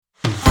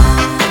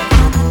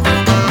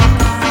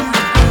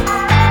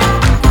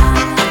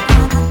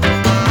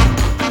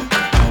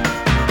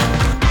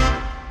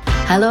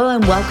Hello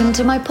and welcome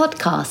to my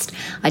podcast.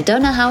 I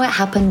don't know how it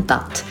happened,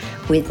 but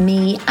with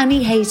me,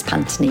 Annie Hayes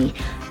Pantony,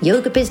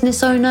 yoga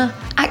business owner,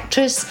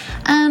 actress,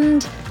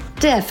 and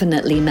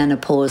definitely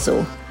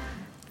menopausal.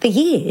 For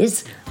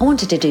years, I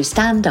wanted to do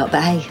stand-up,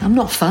 but hey, I'm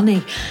not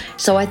funny.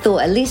 So I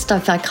thought at least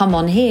if I come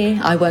on here,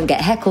 I won't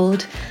get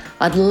heckled.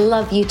 I'd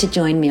love you to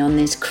join me on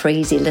this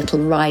crazy little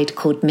ride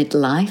called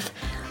midlife.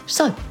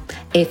 So,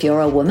 if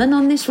you're a woman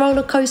on this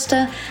roller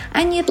coaster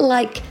and you'd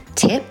like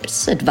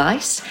tips,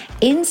 advice,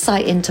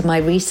 insight into my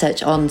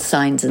research on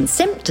signs and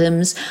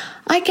symptoms,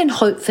 I can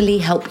hopefully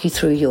help you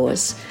through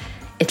yours.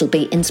 It'll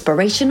be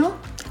inspirational,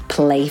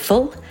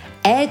 playful,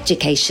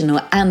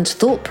 educational and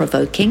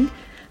thought-provoking,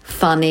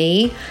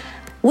 funny,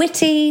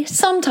 witty,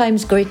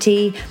 sometimes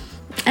gritty,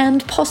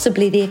 and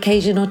possibly the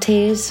occasional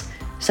tears.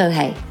 So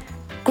hey,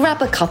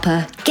 grab a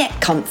cuppa, get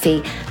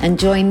comfy, and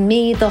join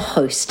me, the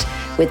host,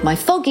 with my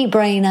foggy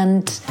brain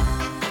and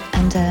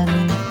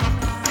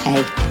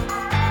hey,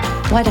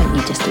 why don't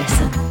you just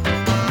listen?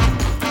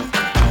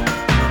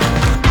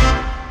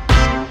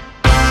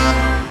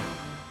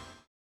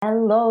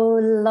 Hello,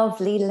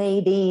 lovely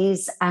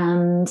ladies,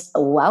 and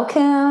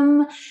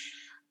welcome.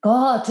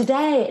 God,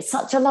 today it's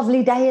such a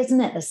lovely day,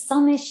 isn't it? The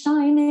sun is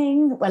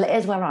shining. Well, it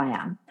is where I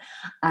am,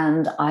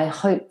 and I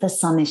hope the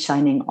sun is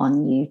shining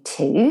on you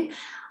too.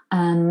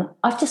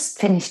 I've just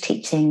finished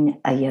teaching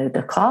a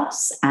yoga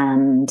class,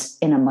 and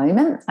in a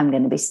moment I'm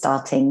going to be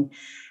starting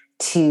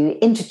to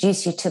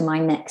introduce you to my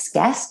next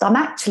guest. I'm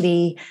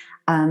actually,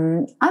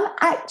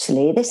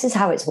 this is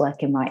how it's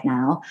working right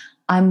now.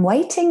 I'm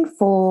waiting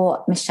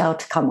for Michelle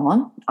to come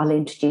on. I'll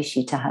introduce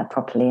you to her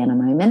properly in a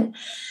moment.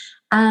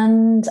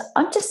 And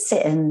I'm just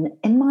sitting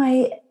in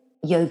my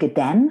yoga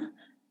den,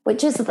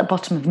 which is at the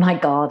bottom of my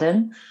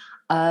garden.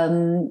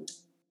 And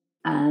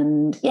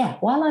yeah,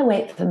 while I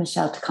wait for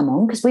Michelle to come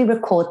on, because we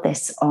record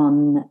this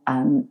on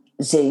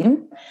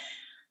Zoom,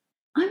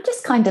 I'm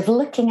just kind of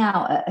looking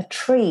out at a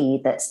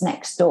tree that's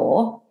next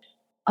door.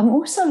 I'm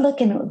also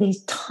looking at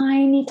these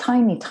tiny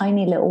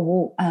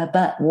little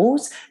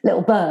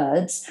little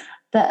birds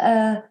that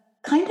are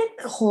kind of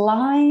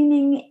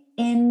climbing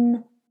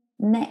in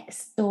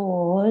next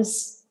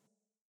door's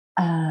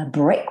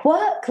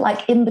brickwork,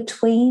 like in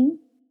between.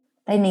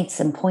 They need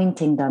some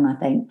pointing done, I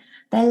think.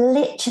 They're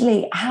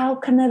literally, how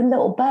can a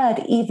little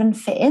bird even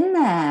fit in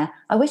there?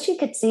 I wish you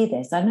could see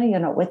this. I know you're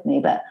not with me,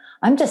 but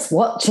I'm just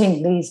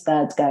watching these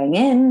birds going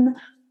in.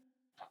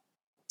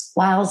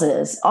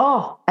 Wowzers.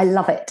 Oh, I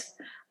love it.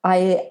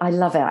 I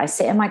love it. I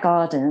sit in my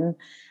garden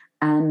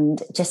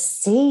and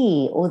just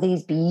see all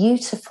these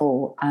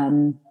beautiful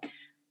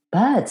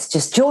birds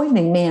just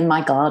joining me in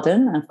my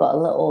garden. I've got a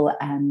little,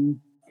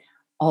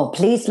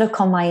 please look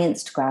on my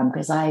Instagram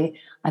because I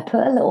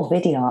put a little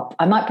video up.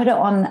 I might put it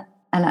on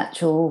an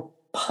actual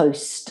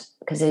post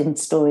because in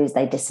stories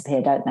they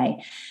disappear, don't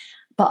they?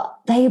 But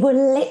they were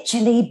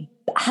literally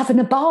having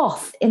a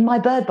bath in my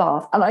bird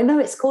bath. And I know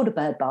it's called a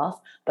bird bath,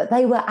 but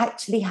they were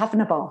actually having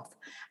a bath.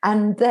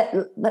 And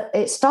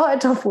it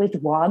started off with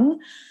one,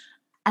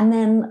 and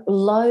then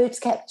loads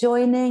kept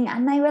joining,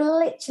 and they were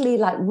literally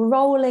like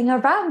rolling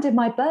around in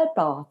my bird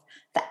bath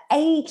for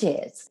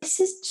ages.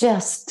 This is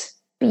just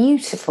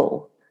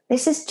beautiful.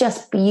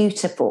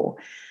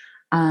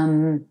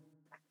 And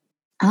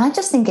I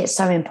just think it's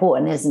so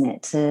important, isn't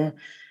it, to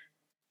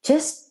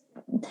just,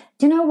 do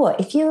you know what?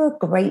 If you're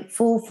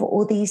grateful for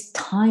all these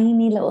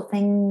tiny little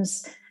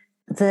things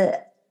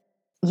that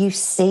you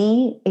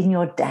see in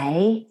your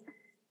day,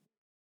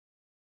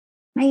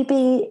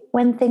 maybe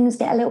when things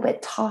get a little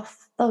bit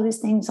tough, those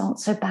things aren't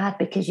so bad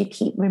because you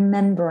keep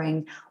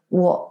remembering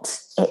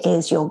what it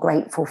is you're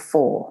grateful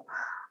for.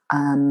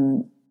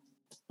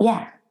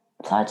 Yeah,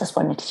 so I just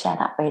wanted to share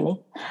that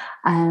really.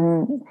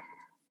 I'm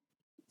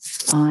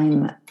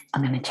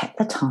going to check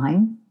the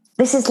time.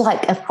 This is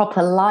like a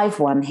proper live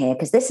one here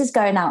because this is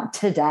going out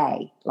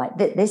today. Like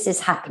this is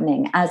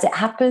happening. As it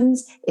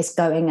happens, it's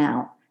going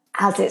out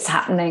as it's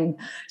happening.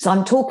 So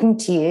I'm talking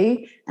to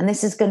you, and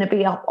this is going to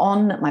be up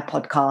on my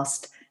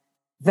podcast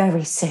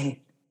very soon.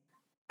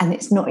 And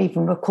it's not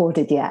even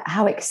recorded yet.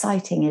 How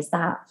exciting is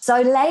that?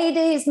 So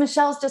ladies,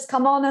 Michelle's just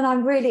come on and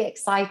I'm really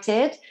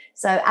excited.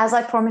 So as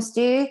I promised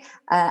you,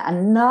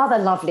 another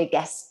lovely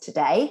guest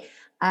today.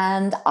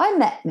 And I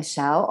met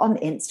Michelle on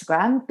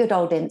Instagram, good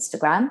old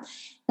Instagram.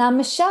 Now,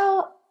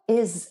 Michelle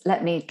is,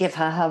 let me give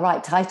her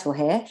right title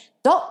here,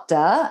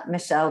 Dr.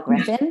 Michelle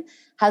Griffin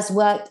has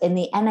worked in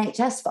the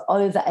NHS for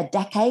over a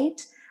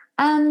decade,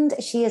 and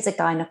she is a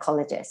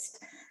gynecologist.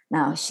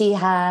 Now, she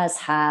has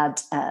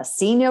had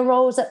senior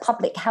roles at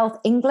Public Health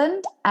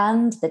England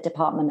and the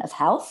Department of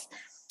Health.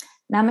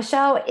 Now,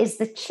 Michelle is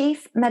the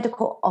Chief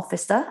Medical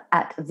Officer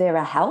at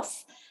Vera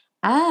Health.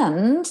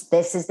 And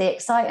this is the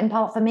exciting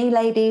part for me,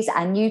 ladies,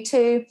 and you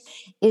too,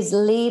 is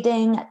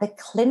leading the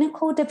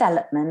clinical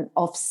development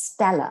of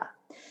Stella,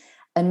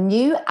 a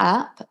new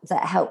app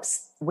that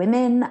helps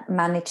women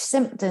manage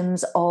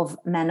symptoms of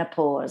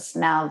menopause.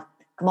 Now,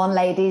 come on,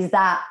 ladies,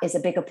 that is a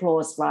big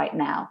applause right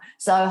now.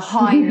 So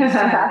hi,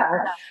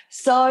 Michelle.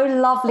 So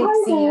lovely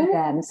to see you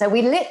again. So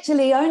we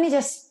literally only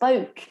just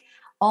spoke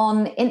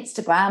on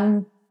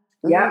Instagram.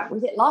 Yeah.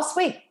 Was it last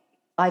week?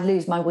 I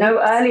lose my week.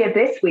 No, earlier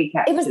this week,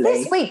 actually. It was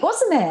this week,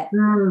 wasn't it?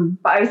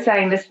 But I was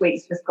saying this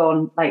week's just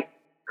gone like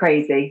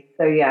crazy.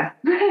 So yeah.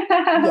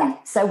 Yeah.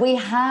 So we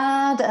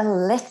had a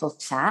little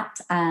chat.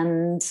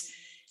 And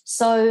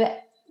so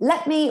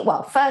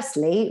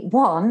firstly,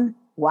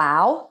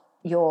 wow,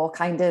 you're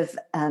kind of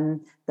the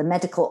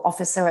medical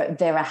officer at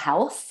Vera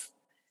Health.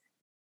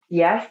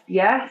 Yes.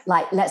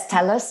 Like, let's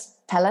tell us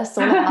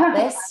all about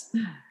this.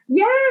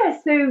 Yeah,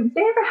 so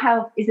Vera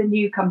Health is a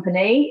new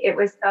company. It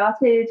was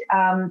started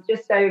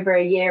just over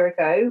a year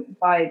ago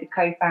by the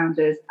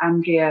co-founders,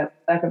 Andrea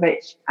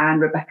Berkovich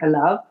and Rebecca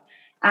Love.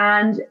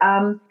 And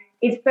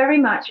it's very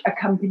much a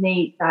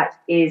company that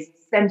is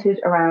centered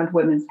around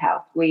women's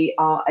health. We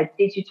are a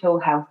digital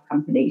health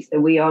company. So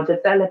we are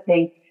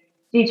developing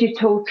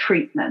digital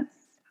treatments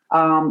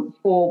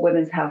for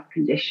women's health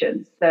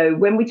conditions. So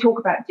when we talk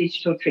about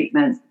digital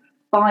treatments,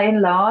 by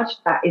and large,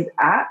 that is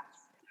apps.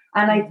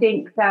 And I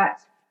think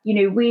that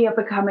we are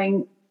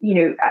becoming,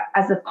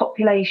 as a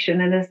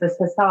population and as a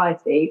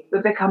society,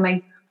 we're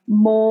becoming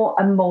more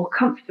and more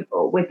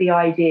comfortable with the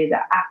idea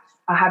that apps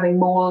are having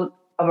more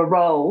of a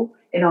role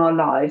in our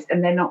lives.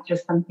 And they're not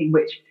just something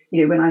which,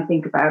 when I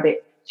think about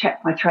it,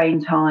 check my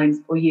train times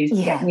or use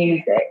to get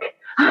music.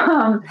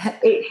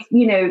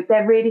 It's,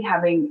 they're really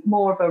having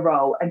more of a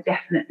role, and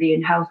definitely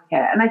in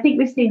healthcare. And I think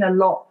we've seen a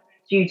lot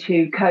due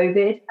to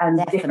COVID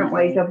and different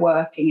ways of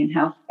working in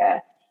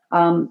healthcare.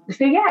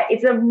 So yeah,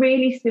 it's a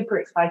really super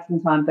exciting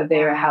time for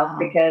Vera Health,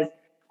 because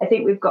I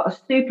think we've got a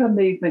super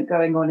movement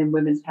going on in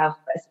women's health,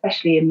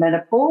 especially in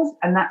menopause.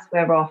 And that's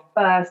where our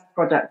first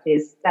product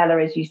is.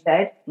 Stella, as you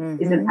said,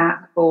 is an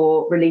app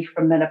for relief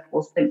from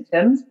menopause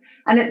symptoms.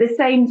 And at the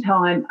same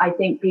time, I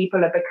think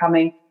people are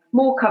becoming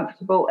more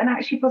comfortable and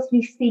actually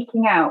possibly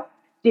seeking out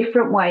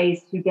different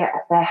ways to get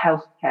at their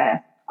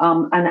healthcare.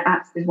 And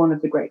apps is one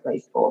of the great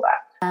ways for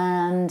that.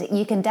 And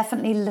you can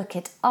definitely look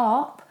it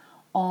up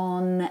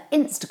on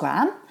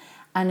Instagram,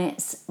 and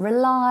it's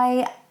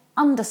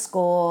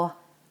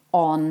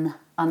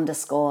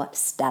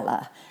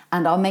rely_on_Stella.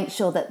 And I'll make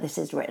sure that this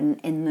is written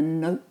in the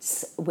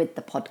notes with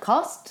the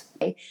podcast.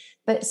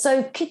 But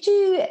so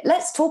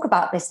let's talk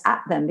about this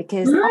app then,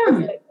 because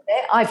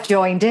I've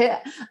joined it.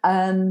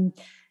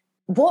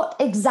 What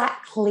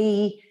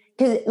exactly,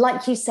 because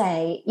like you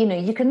say,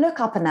 you can look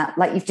up an app,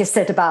 like you've just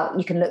said about,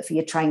 you can look for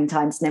your train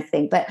times and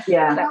everything, but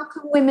how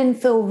can women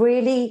feel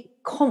really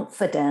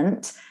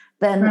confident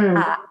then the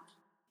app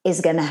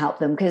is going to help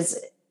them? Because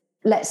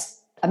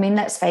let's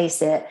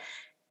face it,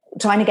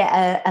 trying to get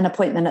an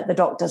appointment at the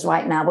doctor's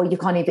right now, well, you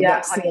can't even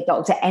get to see a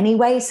doctor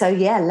anyway. So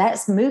yeah,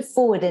 let's move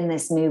forward in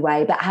this new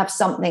way, but have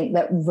something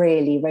that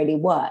really, really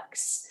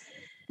works.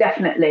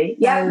 Definitely.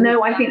 Yeah,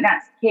 I think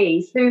that's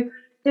key. So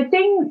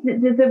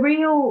the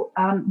real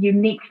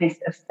uniqueness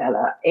of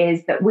Stella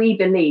is that we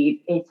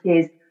believe it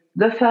is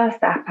the first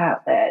app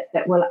out there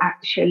that will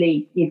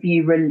actually give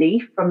you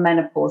relief from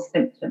menopause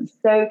symptoms.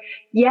 So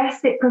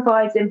yes, it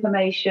provides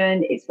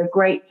information. It's a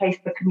great place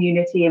for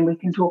community, and we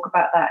can talk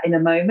about that in a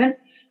moment.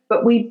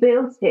 But we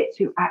built it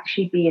to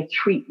actually be a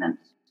treatment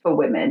for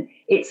women.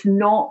 It's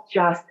not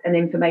just an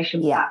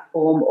information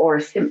platform or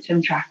a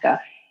symptom tracker.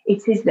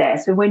 It is there.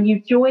 So when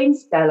you join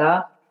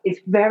Stella, it's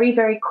very,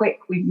 very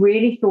quick. We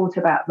really thought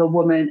about the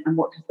woman and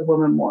what does the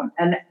woman want.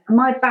 And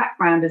my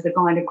background as a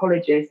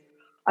gynecologist,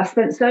 I've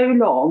spent so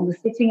long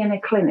sitting in a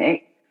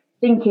clinic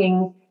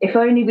thinking, if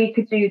only we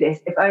could do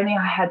this, if only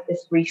I had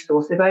this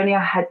resource, if only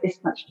I had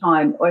this much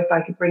time, or if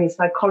I could bring a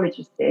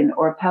psychologist in,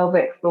 or a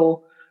pelvic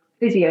floor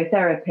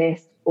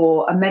physiotherapist,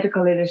 or a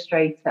medical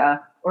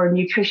illustrator, or a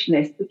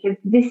nutritionist, because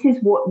this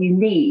is what you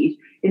need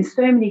in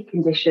so many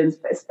conditions,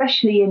 but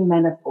especially in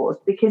menopause,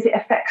 because it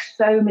affects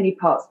so many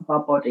parts of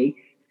our body,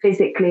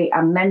 physically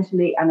and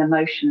mentally and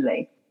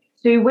emotionally.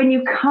 So when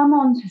you come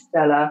on to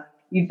Stella,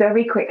 you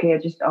very quickly are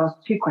just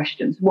asked two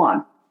questions.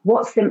 One,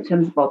 what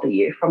symptoms bother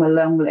you, from a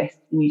long list,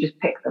 and you just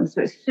pick them.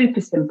 So it's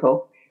super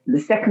simple. And the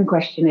second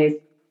question is,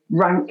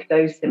 rank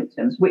those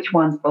symptoms. Which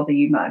ones bother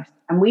you most?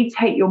 And we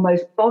take your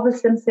most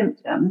bothersome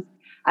symptoms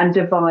and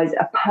devise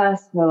a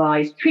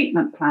personalized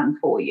treatment plan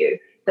for you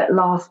that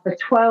lasts for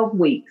 12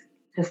 weeks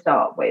to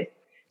start with.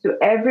 So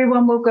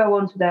everyone will go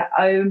on to their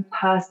own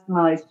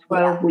personalized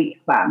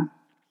 12-week plan.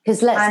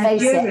 Because let's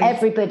face it,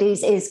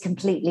 everybody's is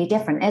completely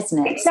different, isn't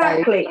it?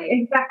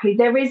 Exactly.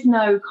 There is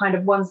no kind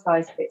of one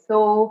size fits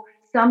all.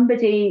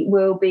 Somebody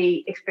will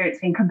be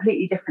experiencing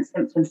completely different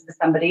symptoms to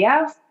somebody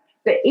else.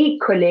 But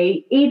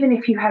equally, even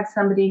if you had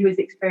somebody who is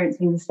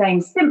experiencing the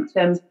same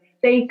symptoms,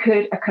 they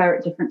could occur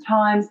at different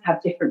times,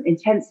 have different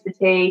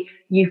intensity.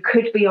 You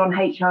could be on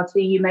HRT,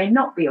 you may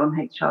not be on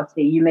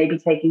HRT. You may be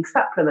taking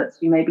supplements,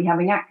 you may be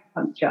having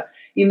acupuncture,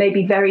 you may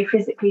be very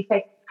physically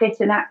fit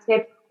and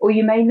active, or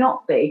you may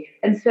not be.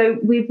 And so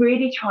we've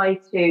really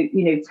tried to,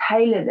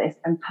 tailor this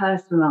and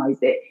personalize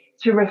it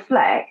to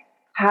reflect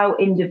how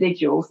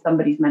individual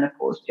somebody's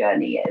menopause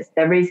journey is.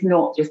 There is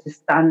not just a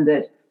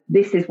standard,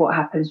 this is what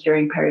happens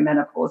during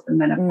perimenopause and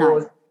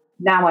menopause. No.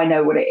 Now I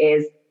know what it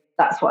is.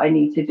 That's what I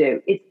need to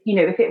do. It's,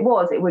 if it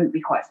was, it wouldn't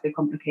be quite so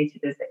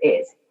complicated as it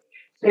is.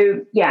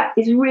 So, yeah,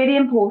 it's really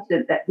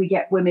important that we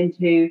get women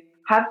to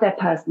have their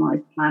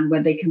personalized plan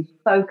where they can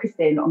focus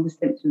in on the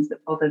symptoms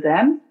that bother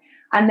them.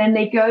 And then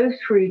they go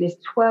through this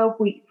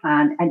 12-week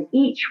plan, and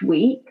each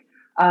week,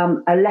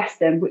 a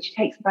lesson which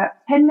takes about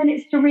 10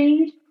 minutes to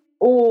read,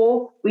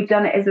 or we've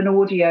done it as an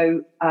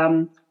audio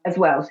as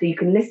well. So you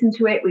can listen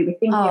to it. We were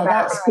thinking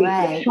about if people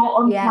are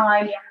short on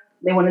time,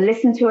 they want to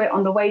listen to it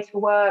on the way to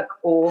work,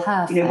 or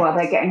while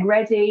they're getting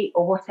ready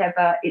or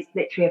whatever. It's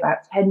literally about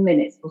 10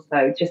 minutes or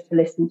so just to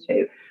listen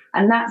to.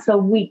 And that's a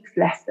week's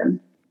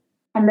lesson.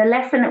 And the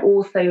lesson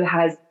also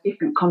has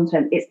different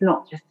content. It's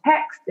not just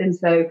text. And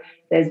so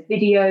there's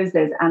videos,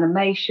 there's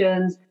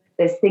animations,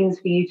 there's things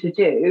for you to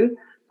do.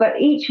 But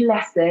each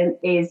lesson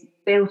is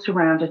built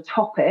around a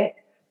topic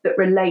that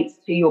relates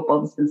to your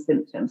bothersome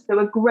symptoms. So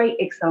a great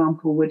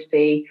example would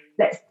be,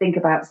 let's think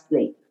about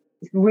sleep.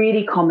 It's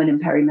really common in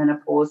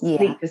perimenopause.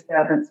 Sleep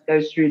disturbance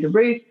goes through the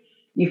roof.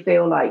 You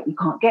feel like you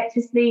can't get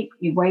to sleep.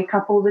 You wake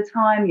up all the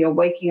time. You're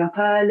waking up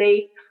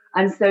early.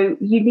 And so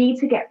you need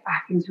to get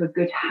back into a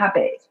good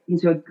habit,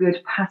 into a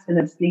good pattern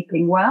of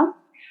sleeping well.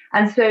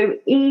 And so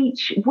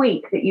each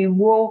week that you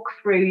walk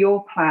through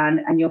your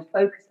plan and you're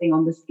focusing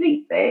on the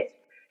sleep bit,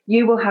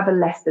 you will have a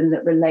lesson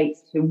that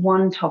relates to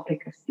one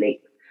topic of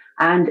sleep.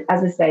 And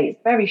as I say, it's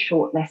a very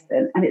short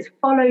lesson, and it's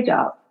followed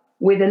up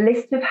with a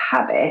list of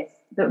habits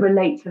that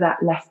relate to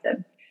that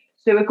lesson.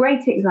 So a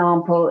great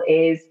example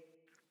is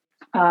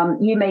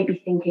you may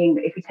be thinking,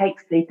 if we take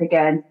sleep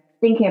again,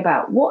 thinking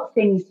about what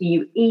things do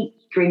you eat,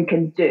 drink,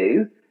 and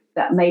do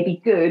that may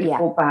be good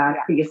or bad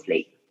for your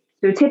sleep.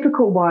 So a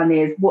typical one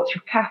is, what's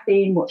your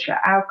caffeine, what's your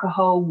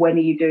alcohol, when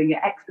are you doing your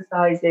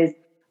exercises,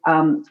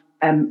 kind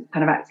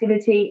of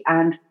activity,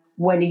 and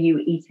when are you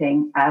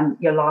eating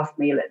your last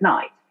meal at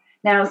night.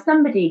 Now,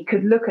 somebody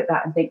could look at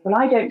that and think, well,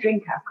 I don't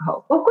drink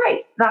alcohol. Well,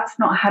 great. That's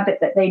not a habit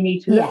that they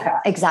need to look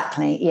at.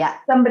 Exactly. Yeah.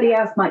 Somebody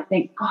else might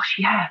think, gosh,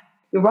 yeah,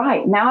 you're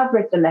right. Now I've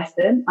read the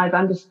lesson. I've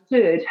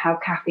understood how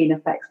caffeine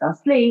affects our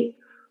sleep.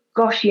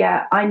 Gosh,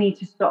 yeah, I need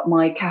to stop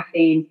my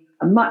caffeine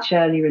much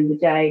earlier in the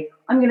day.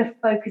 I'm going to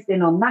focus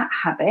in on that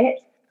habit,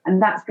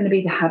 and that's going to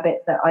be the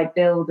habit that I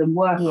build and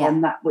work on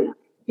that week.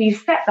 So you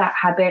set that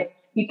habit,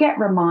 you get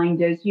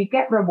reminders, you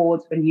get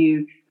rewards when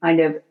you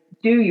kind of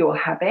do your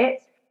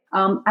habit.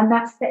 And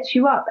that sets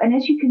you up. And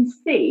as you can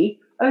see,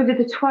 over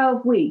the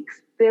 12 weeks,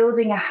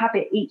 building a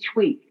habit each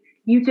week,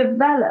 you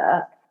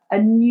develop a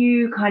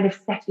new kind of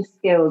set of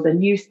skills, a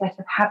new set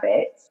of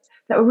habits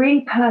that are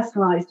really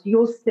personalized to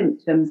your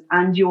symptoms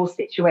and your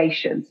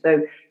situation.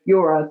 So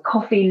you're a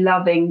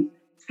coffee-loving,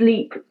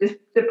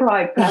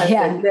 sleep-deprived person.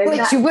 Yeah,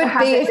 which you would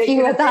be if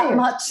you were that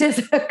much as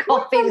a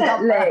coffee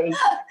lover.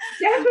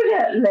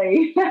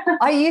 Definitely.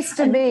 I used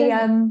to be,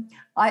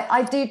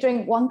 I do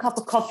drink 1 cup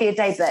of coffee a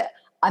day, but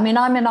I mean,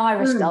 I'm an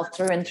Irish girl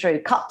through and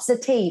through. Cups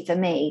of tea for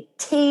me,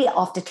 tea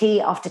after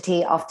tea after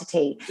tea after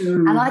tea.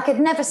 And I could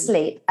never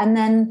sleep.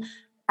 And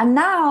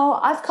now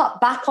I've cut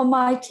back on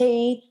my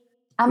tea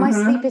and my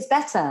sleep is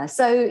better.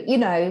 So,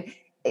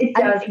 it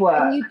does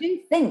work. And you do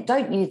think,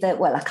 don't you, that,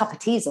 well, a cup of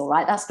tea is all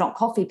right. That's not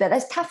coffee, but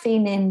there's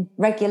caffeine in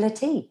regular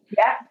tea.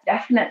 Yeah,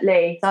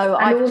 definitely. So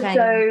I've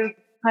also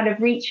kind of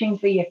reaching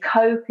for your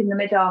Coke in the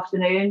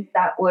mid-afternoon.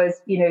 That was,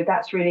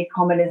 that's really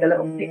common as a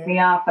little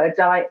pick-me-up, a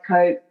Diet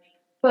Coke,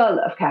 full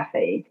of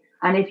caffeine.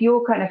 And if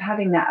you're kind of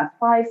having that at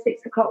 5,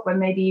 6 o'clock, when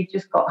maybe you've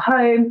just got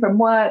home from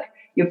work,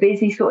 you're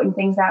busy sorting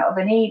things out of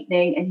an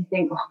evening, and you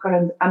think, oh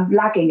God, I'm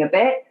lagging a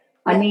bit.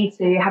 I need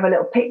to have a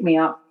little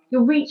pick-me-up.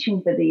 You're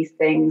reaching for these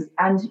things.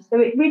 And so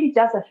it really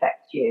does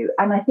affect you.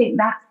 And I think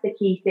that's the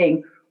key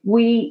thing.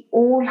 We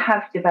all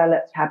have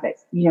developed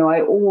habits.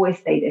 I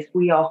always say this,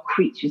 we are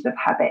creatures of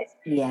habits.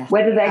 Yeah,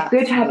 whether they're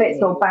good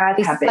habits or bad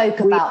habits. We spoke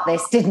about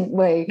this, didn't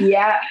we?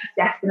 Yeah,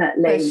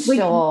 definitely. For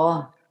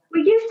sure.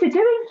 We're used to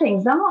doing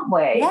things, aren't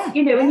we? Yeah,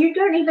 and you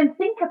don't even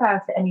think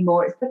about it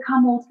anymore. It's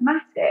become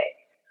automatic.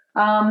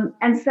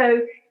 And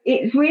so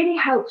it really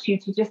helps you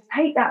to just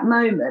take that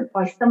moment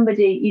by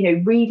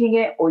somebody, reading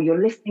it, or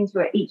you're listening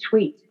to it each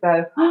week to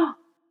go,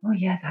 oh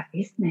yeah, that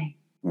is me.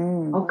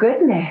 Oh,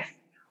 goodness.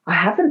 I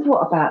haven't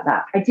thought about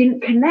that. I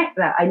didn't connect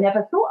that. I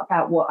never thought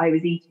about what I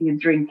was eating and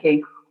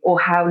drinking, or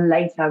how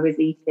late I was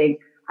eating,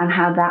 and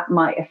how that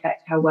might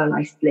affect how well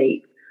I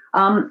sleep.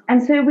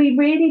 And so we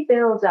really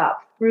build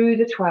up through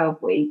the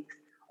 12 weeks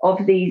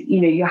of these,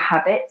 your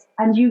habits,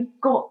 and you've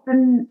got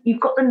the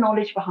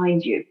knowledge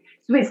behind you.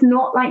 So it's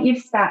not like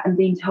you've sat and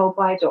been told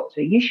by a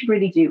doctor, you should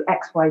really do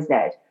X, Y,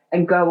 Z,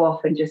 and go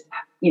off and just,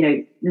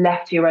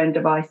 left to your own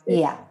devices.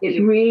 Yeah. It's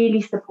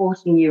really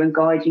supporting you and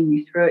guiding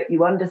you through it.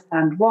 You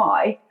understand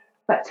why,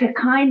 but to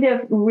kind of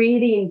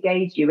really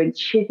engage you and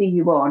chivvy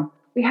you on,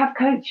 we have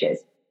coaches.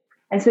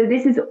 And so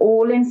this is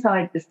all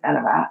inside the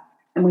Stella app.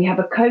 And we have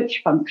a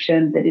coach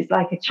function that is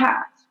like a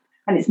chat,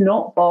 and it's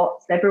not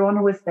bots. Everyone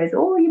always says,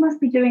 oh, you must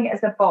be doing it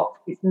as a bot.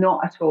 It's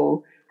not at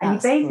all. And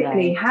you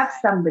basically have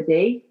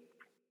somebody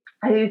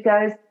who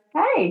goes,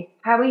 hey,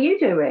 how are you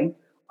doing?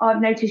 I've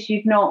noticed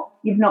you've not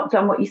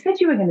done what you said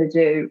you were going to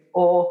do.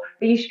 Or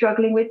are you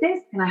struggling with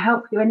this? Can I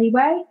help you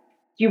anyway?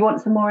 Do you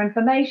want some more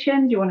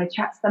information? Do you want to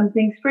chat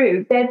something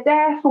through? They're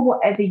there for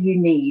whatever you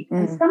need.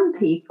 And some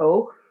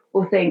people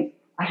will think,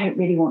 I don't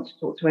really want to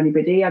talk to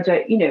anybody. I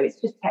don't, it's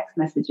just text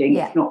messaging.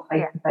 It's not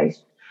face to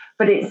face.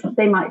 But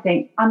they might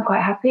think, I'm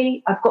quite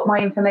happy. I've got my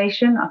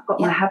information. I've got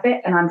my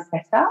habit and I'm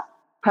set up.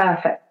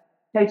 Perfect.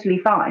 Totally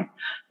fine.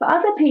 But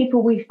other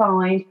people we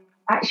find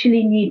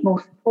actually need more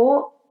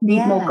support,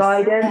 need more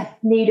guidance,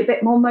 need a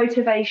bit more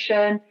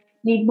motivation,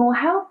 need more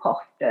help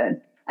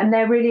often. And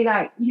they're really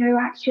like,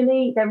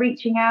 actually they're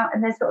reaching out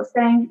and they're sort of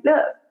saying,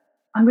 look,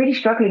 I'm really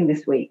struggling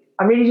this week.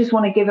 I really just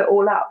want to give it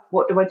all up.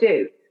 What do I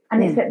do?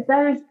 And it's at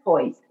those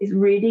points it's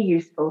really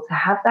useful to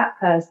have that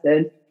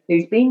person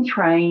who's been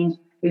trained,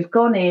 who's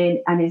gone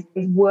in and is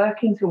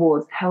working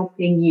towards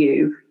helping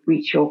you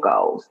reach your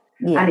goals.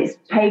 Yeah. And it's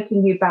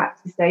taking you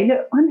back to say,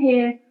 look, I'm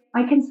here.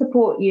 I can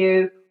support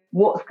you.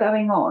 What's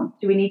going on?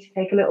 Do we need to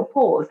take a little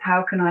pause?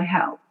 How can I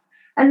help?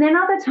 And then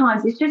other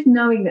times it's just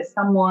knowing that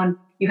someone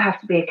you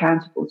have to be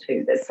accountable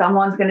to, that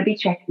someone's going to be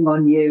checking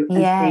on you and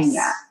seeing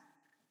that.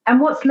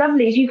 And what's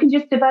lovely is you can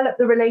just develop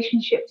the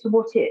relationship to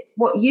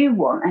what you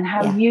want and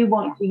how you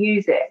want to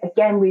use it.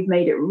 Again, we've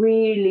made it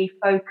really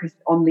focused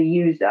on the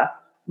user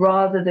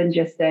rather than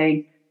just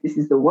saying, this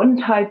is the one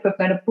type of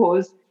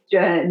menopause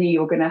journey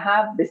you're going to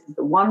have. This is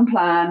the one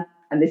plan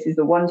and this is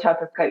the one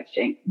type of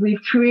coaching. We've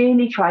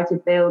really tried to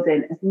build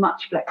in as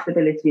much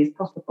flexibility as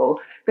possible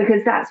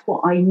because that's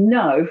what I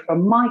know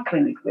from my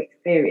clinical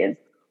experience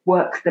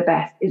works the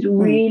best, is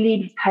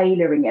really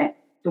tailoring it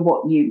to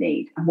what you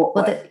need and what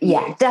works.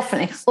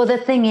 Definitely. Well, the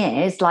thing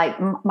is, like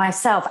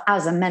myself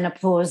as a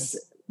menopause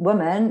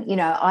woman,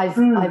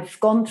 I've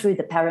gone through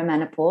the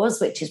perimenopause,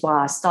 which is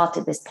why I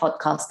started this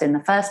podcast in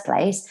the first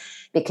place,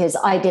 because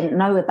I didn't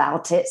know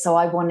about it. So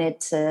I wanted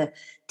to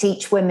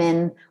teach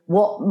women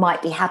what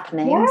might be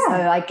happening. So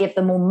I give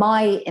them all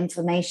my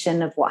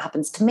information of what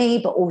happens to me,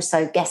 but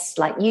also guests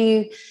like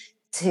you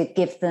to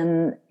give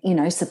them,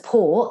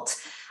 support.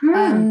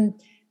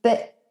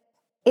 But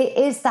it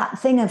is that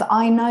thing of,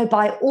 I know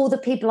by all the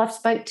people I've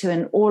spoke to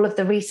and all of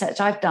the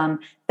research I've done,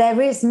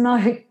 there's no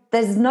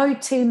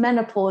two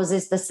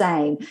menopauses the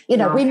same. We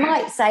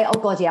might say, oh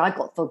God, I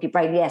got foggy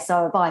brain. Yes,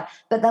 so have I.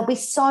 But there'll be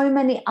so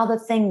many other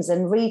things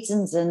and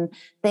reasons and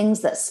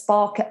things that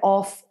spark it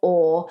off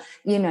or,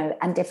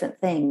 and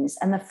different things.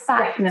 And the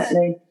fact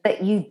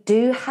that you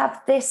do have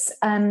this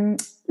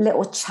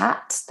little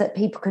chat that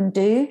people can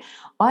do,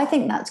 I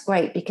think that's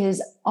great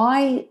because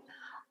I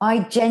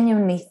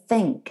genuinely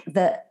think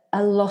that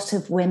a lot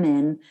of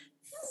women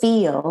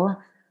feel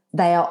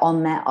they are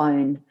on their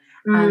own.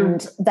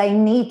 And they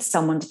need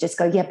someone to just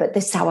go, but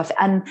this is how I feel.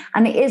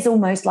 And it is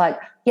almost like,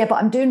 but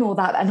I'm doing all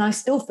that and I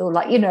still feel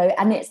like,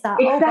 and it's that,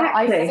 but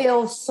I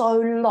feel so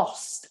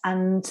lost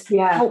and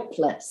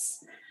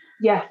helpless.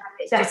 Yeah,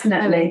 it's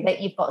definitely. Just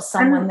that you've got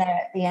someone there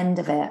at the end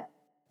of it.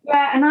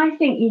 Yeah, and I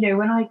think,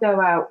 when I go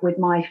out with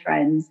my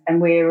friends and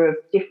we're of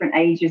different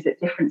ages at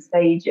different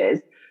stages,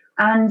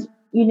 and,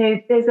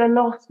 there's a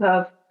lot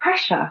of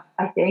pressure,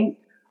 I think,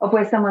 of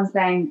where someone's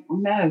saying, oh,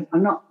 no,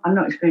 I'm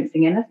not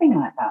experiencing anything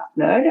like that.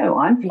 No,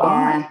 I'm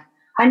fine.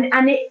 And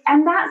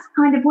that's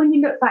kind of, when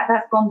you look back,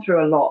 that's gone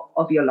through a lot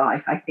of your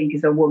life, I think,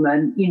 as a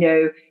woman.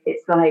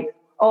 It's like,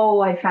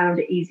 oh, I found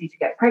it easy to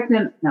get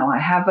pregnant. No, I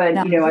haven't.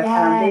 I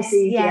found this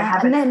easy. I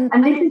haven't.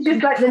 And this is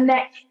just like the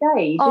next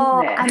stage,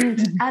 isn't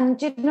it?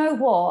 And you know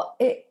what?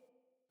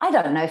 I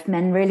don't know if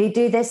men really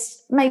do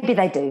this. Maybe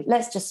they do.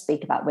 Let's just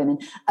speak about women.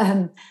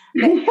 It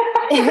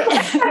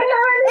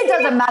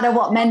doesn't matter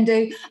what men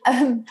do.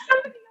 Women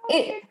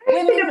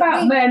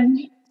about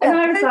men. And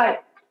I was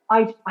like,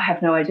 I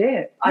have no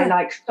idea.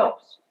 I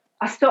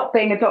stopped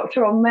being a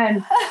doctor on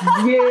men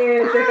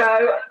years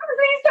ago.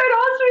 Please don't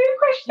answer me a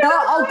question. No,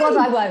 oh God,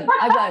 I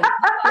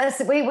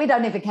won't. We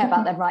don't even care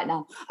about them right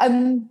now.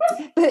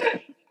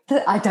 But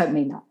I don't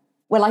mean that.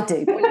 Well, I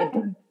do. But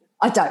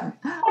I don't.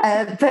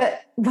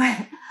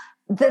 But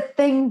the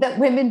thing that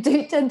women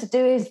do tend to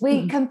do is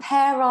we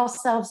compare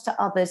ourselves to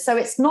others. So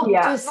it's not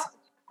just,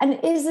 and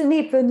it isn't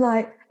even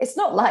like, it's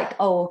not like,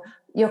 oh,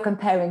 you're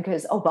comparing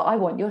because, oh, but I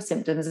want your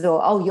symptoms, or,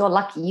 oh, you're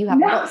lucky you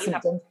haven't got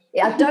symptoms.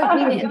 I don't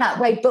mean it in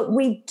that way, but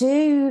we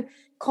do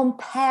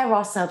compare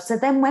ourselves. So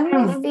then when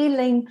we're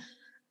feeling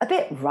a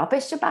bit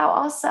rubbish about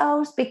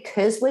ourselves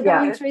because we're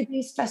going through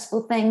these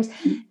stressful things,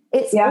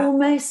 it's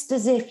almost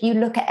as if you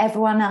look at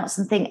everyone else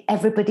and think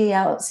everybody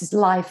else's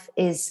life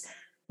is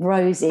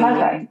rosy.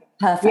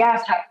 Perfect.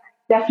 Yeah,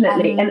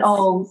 definitely. And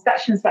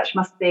such and such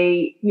must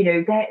be,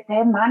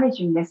 they're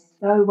managing this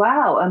so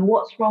well. And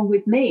what's wrong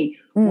with me?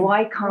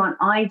 Why can't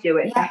I do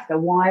it better?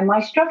 Why am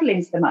I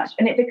struggling so much?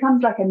 And it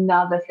becomes like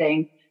another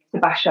thing to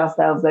bash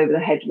ourselves over the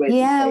head with.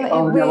 Yeah, say,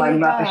 I'm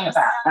rubbish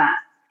about that.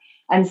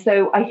 And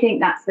so I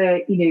think that's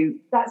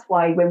that's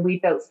why when we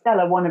built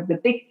Stella, one of the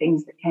big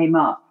things that came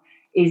up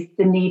is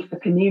the need for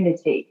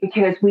community,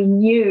 because we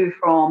knew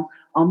from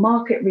our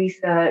market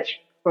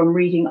research, from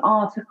reading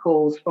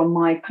articles, from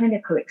my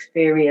clinical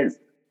experience,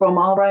 from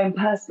our own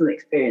personal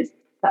experience,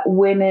 that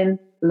women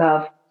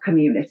love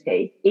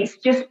community. It's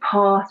just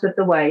part of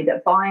the way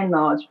that, by and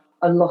large,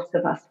 a lot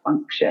of us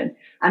function.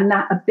 And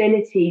that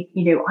ability,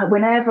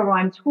 whenever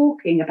I'm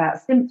talking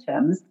about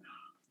symptoms,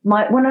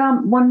 one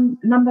of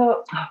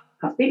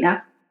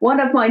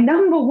my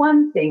number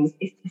one things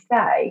is to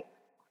say,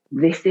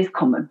 this is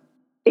common,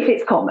 if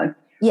it's common.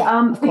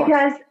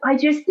 Because I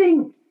just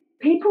think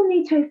people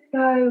need to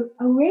go,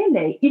 oh,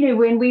 really?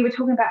 When we were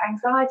talking about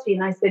anxiety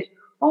and I said,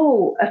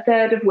 a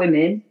third of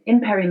women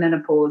in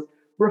perimenopause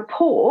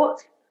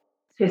report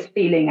to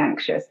feeling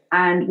anxious.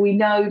 And we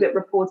know that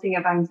reporting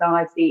of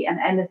anxiety and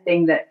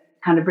anything that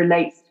kind of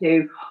relates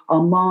to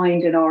our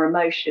mind and our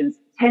emotions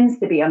tends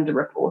to be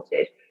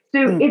underreported.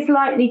 So it's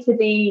likely to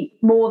be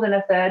more than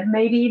a third,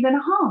 maybe even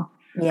a half.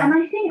 Yeah. And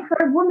I think for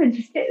a woman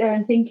to sit there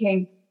and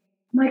thinking,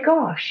 my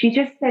gosh, she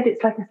just said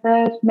it's like a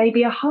third,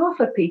 maybe a half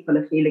of people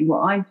are feeling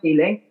what I'm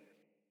feeling.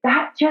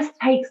 That just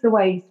takes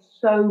away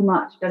so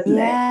much, doesn't it?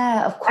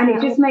 Yeah, of course. And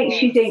it just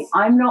makes you think,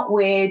 I'm not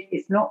weird.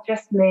 It's not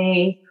just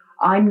me.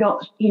 I'm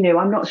not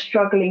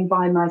struggling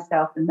by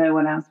myself and no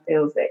one else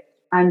feels it.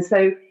 And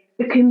so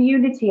the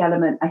community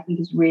element, I think,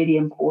 is really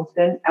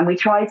important. And we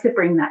try to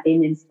bring that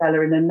in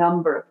Stella in a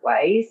number of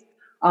ways.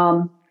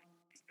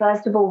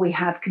 First of all, we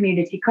have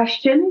community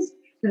questions.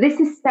 So this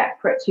is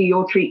separate to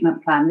your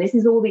treatment plan. This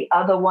is all the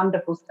other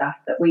wonderful stuff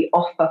that we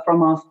offer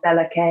from our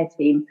Stella Care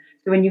team.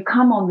 So when you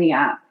come on the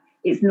app,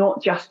 it's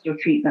not just your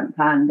treatment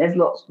plan. There's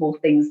lots more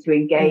things to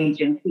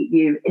engage and keep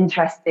you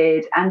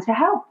interested and to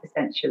help,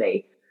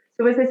 essentially.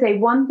 So as I say,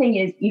 one thing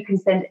is you can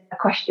send a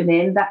question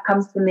in that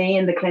comes to me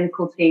and the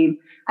clinical team,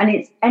 and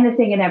it's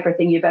anything and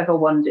everything you've ever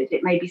wondered.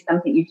 It may be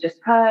something you've just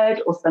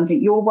heard or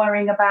something you're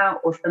worrying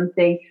about or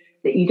something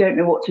that you don't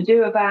know what to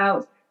do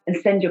about, and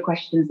send your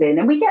questions in.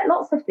 And we get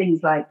lots of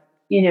things like,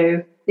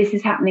 this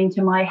is happening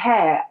to my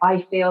hair.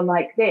 I feel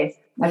like this.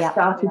 I've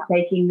started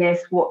taking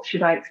this. What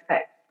should I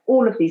expect?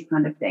 All of these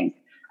kind of things.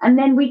 And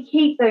then we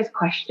keep those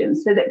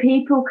questions so that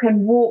people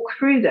can walk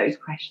through those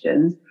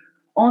questions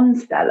on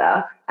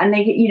Stella, and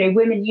they get,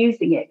 women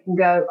using it can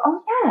go,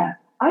 oh yeah,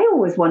 I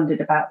always wondered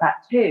about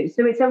that too.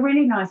 So it's a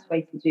really nice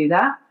way to do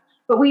that.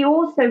 But we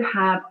also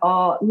have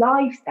our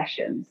live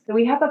sessions. So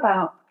we have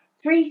about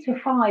 3 to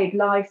 5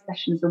 live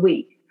sessions a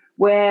week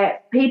where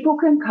people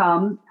can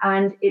come,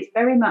 and it's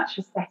very much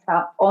a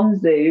setup on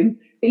Zoom,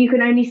 but you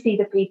can only see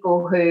the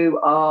people who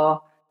are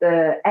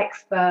the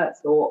experts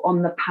or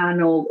on the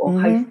panel or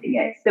hosting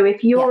it. So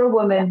if you're a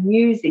woman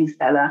using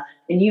Stella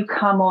and you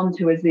come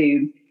onto a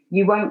Zoom,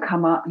 you won't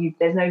come up,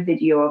 there's no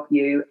video of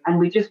you, and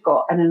we've just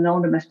got an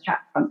anonymous chat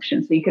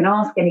function, so you can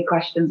ask any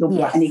questions or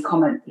put any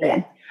comments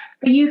in.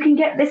 But you can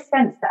get this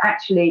sense that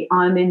actually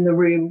I'm in the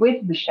room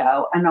with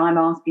Michelle and I'm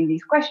asking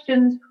these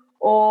questions,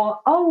 or,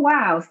 oh,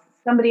 wow,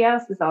 somebody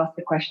else has asked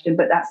a question,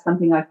 but that's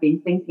something I've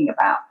been thinking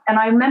about. And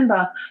I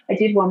remember I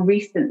did one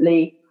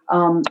recently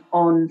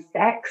on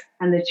sex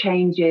and the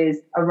changes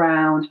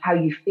around how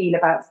you feel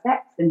about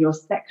sex and your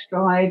sex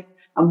drive,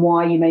 and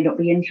why you may not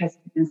be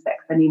interested in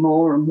sex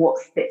anymore, and what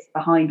sits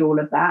behind all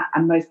of that.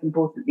 And most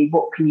importantly,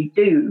 what can you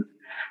do?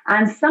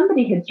 And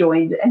somebody had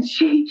joined, and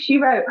she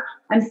wrote,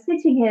 I'm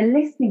sitting here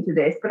listening to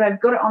this, but I've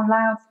got it on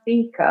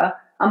loudspeaker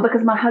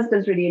because my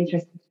husband's really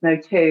interested to know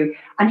too.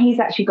 And he's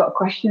actually got a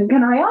question,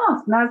 can I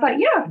ask? And I was like,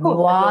 yeah, of course.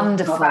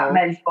 Wonderful. About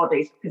men's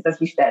bodies, because as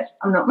we said,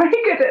 I'm not very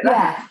good at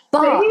that. Yeah,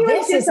 but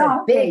this is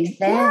a big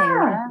thing.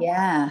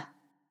 Yeah.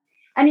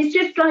 And it's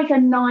just like a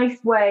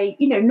nice way,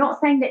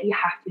 not saying that you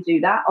have to do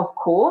that, of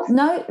course.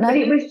 No. But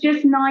it was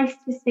just nice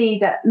to see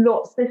that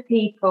lots of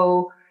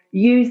people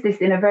use this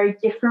in a very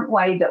different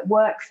way that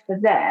works for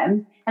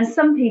them. And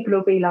some people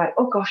will be like,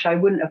 oh gosh, I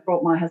wouldn't have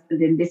brought my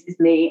husband in. This is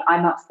me.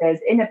 I'm upstairs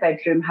in a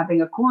bedroom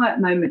having a quiet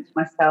moment to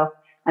myself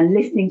and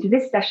listening to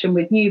this session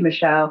with you,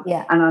 Michelle.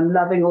 Yeah. And I'm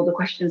loving all the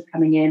questions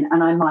coming in,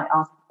 and I might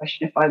ask a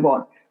question if I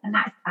want. And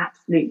that's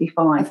absolutely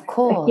fine. Of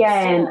course.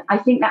 Again, I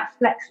think that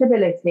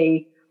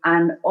flexibility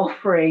and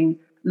offering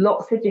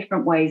lots of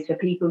different ways for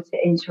people to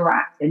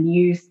interact and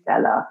use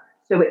Stella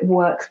so it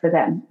works for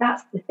them.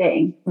 That's the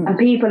thing. And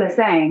people are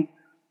saying,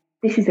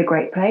 this is a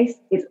great place.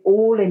 It's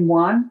all in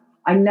one.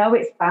 I know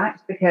it's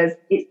backed because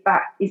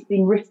it's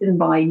been written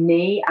by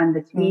me and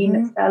the team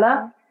at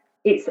Stella.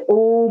 It's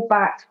all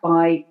backed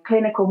by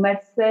clinical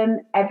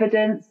medicine,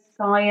 evidence,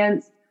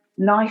 science,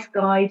 nice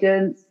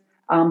guidance,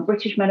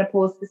 British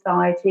Menopause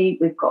Society.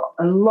 We've got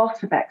a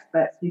lot of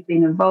experts who've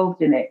been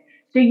involved in it.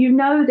 So you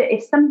know that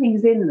if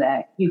something's in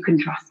there, you can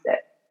trust it.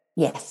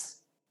 Yes,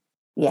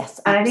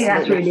 absolutely. And I think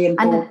that's really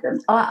important.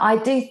 And I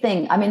do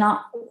think,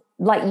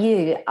 like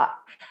you,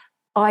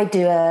 I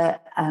do a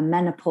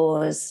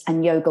menopause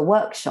and yoga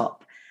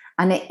workshop.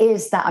 And it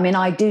is that,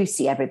 I do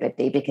see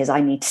everybody because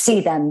I need to see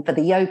them for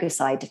the yoga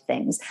side of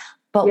things.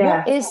 But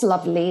what is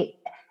lovely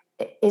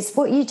is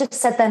what you just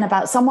said then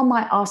about someone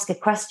might ask a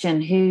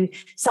question who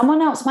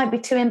someone else might be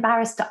too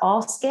embarrassed to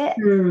ask it,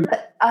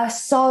 but are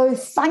so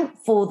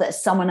thankful that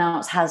someone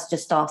else has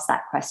just asked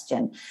that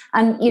question.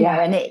 And, know,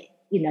 and it,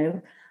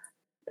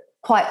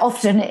 quite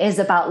often it is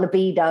about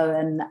libido,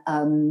 and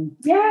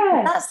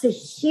that's a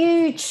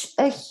huge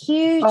it's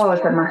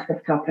a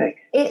massive topic.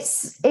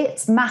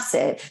 It's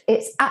massive.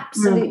 It's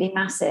absolutely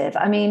massive.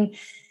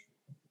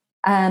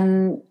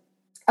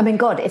 I mean,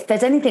 God, if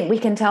there's anything we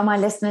can tell my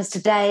listeners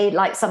today,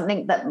 like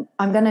something that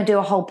I'm going to do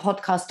a whole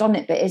podcast on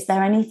it, but is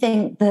there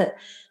anything that,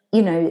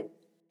 you know,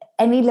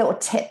 any little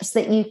tips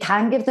that you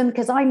can give them?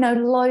 Because I know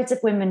loads of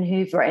women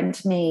who've written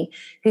to me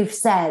who've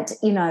said,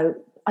 you know,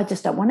 I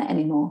just don't want it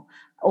anymore,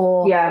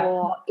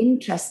 or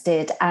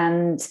interested.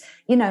 And,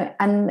 you know,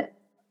 and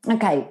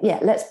okay, yeah,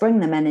 let's bring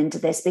the men into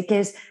this,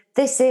 because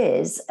this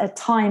is a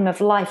time of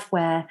life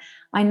where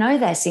I know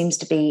there seems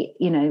to be,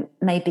 you know,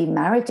 maybe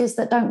marriages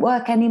that don't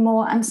work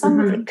anymore. And some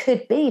of it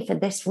could be for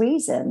this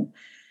reason.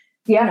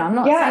 Yeah. You know, I'm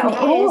not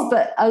saying it is,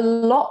 but a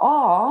lot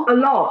are. A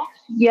lot,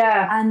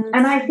 yeah.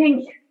 And I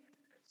think,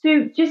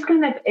 so just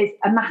kind of, it's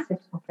a massive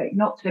topic,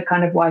 not to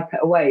kind of wipe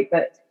it away,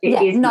 but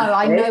it is. No, massive.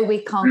 I know we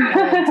can't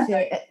go into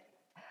it.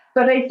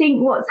 But I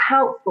think what's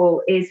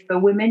helpful is for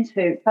women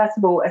to, first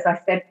of all, as I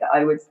said, that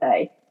I would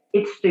say,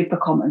 it's super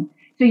common.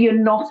 So you're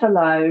not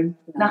alone.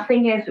 No.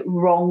 Nothing is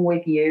wrong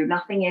with you.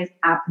 Nothing is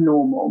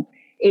abnormal.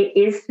 It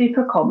is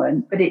super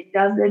common, but it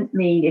doesn't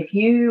mean if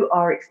you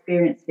are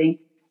experiencing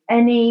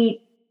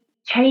any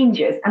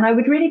changes, and I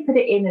would really put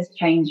it in as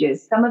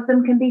changes. Some of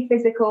them can be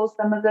physical,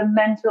 some of them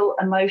mental,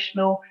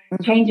 emotional,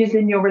 changes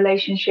in your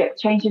relationship,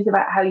 changes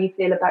about how you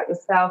feel about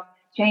yourself,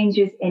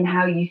 changes in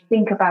how you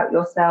think about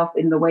yourself,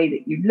 in the way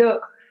that you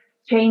look,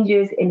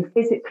 changes in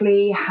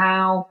physically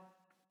how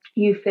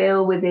you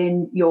feel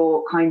within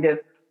your kind of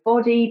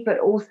body, but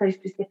also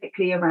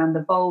specifically around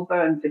the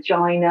vulva and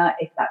vagina,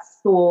 if that's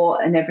sore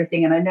and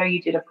everything. And I know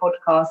you did a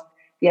podcast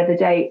the other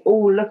day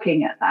all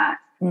looking at that.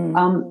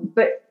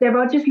 But there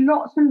are just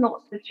lots and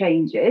lots of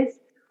changes.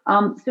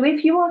 So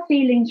if you are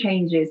feeling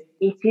changes,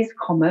 it is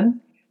common.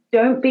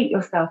 Don't beat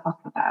yourself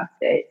up about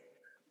it,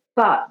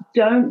 but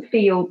don't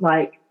feel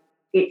like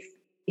it's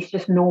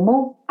just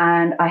normal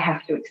and I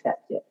have to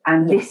accept it.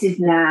 And this is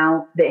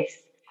now this.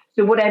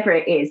 So whatever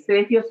it is. So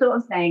if you're sort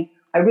of saying,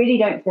 I really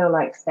don't feel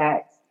like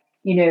sex,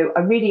 you know,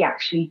 I really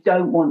actually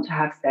don't want to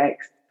have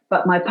sex,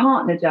 but my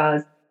partner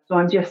does. So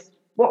I'm just,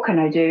 what can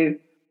I do?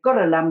 Got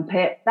to lump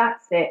it,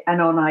 that's it,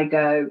 and on I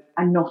go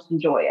and not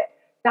enjoy it.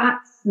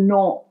 That's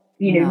not,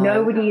 you know,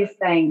 nobody is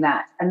saying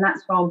that. And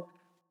that's from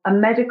a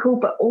medical,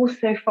 but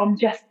also from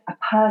just a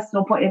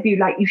personal point of view.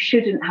 Like, you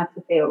shouldn't have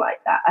to feel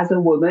like that as a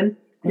woman.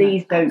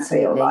 Please don't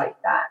feel like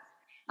that.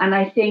 And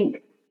I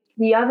think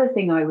the other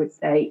thing I would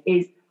say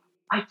is,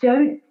 I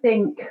don't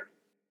think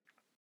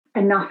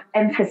enough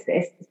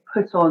emphasis is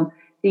put on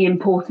the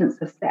importance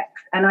of sex.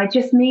 And I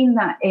just mean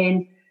that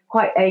in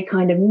quite a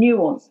kind of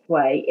nuanced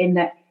way, in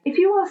that if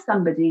you are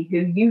somebody who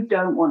you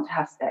don't want to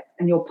have sex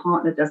and your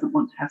partner doesn't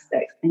want to have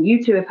sex, and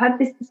you two have had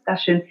this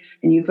discussion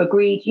and you've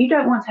agreed you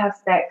don't want to have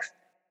sex,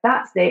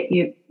 that's it.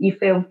 You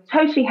feel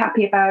totally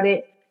happy about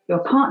it. Your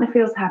partner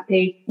feels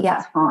happy.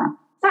 That's fine.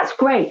 That's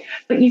great.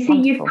 But you see,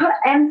 you've put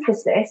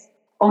emphasis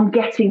on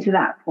getting to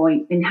that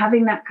point and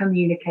having that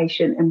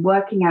communication and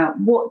working out,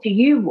 what do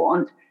you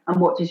want and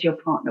what does your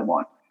partner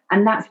want?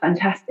 And that's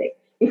fantastic.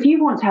 If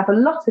you want to have a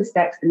lot of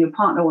sex and your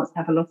partner wants to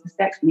have a lot of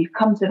sex and you've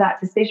come to that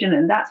decision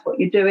and that's what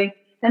you're doing,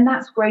 then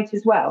that's great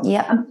as well.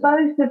 And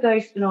both of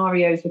those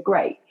scenarios are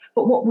great.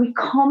 But what we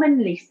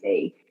commonly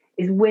see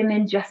is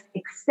women just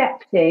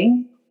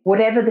accepting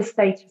whatever the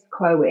status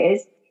quo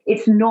is.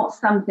 It's not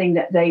something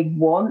that they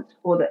want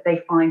or that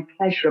they find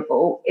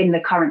pleasurable in the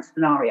current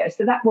scenario.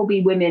 So that will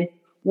be women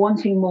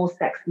wanting more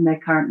sex than they're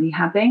currently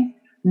having,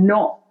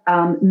 not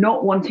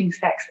wanting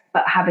sex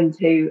but having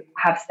to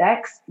have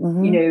sex.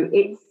 You know,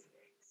 it's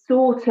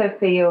sort of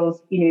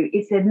feels, you know,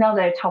 it's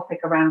another topic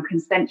around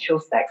consensual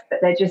sex, but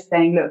they're just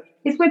saying, look,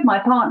 it's with my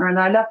partner and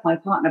I love my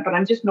partner, but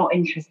I'm just not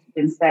interested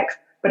in sex,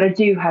 but I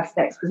do have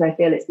sex because I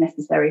feel it's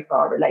necessary for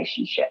our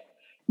relationship.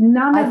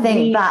 I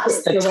think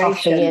that's the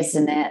toughie,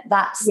 isn't it?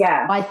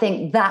 I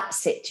think that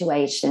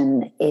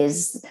situation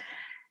is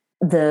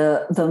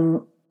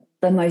the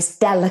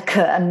most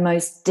delicate and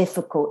most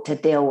difficult to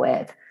deal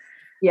with.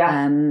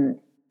 And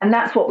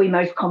that's what we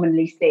most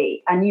commonly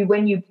see. And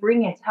when you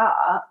bring it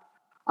up,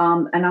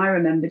 and I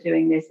remember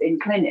doing this in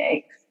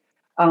clinics,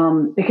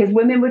 because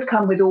women would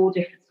come with all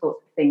different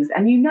sorts of things.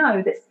 And you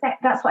know that sex,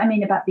 that's what I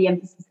mean about the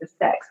emphasis of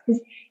sex.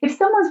 Because if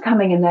someone's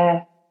coming and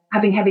they're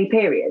having heavy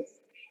periods,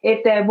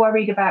 if they're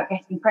worried about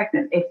getting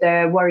pregnant, if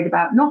they're worried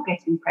about not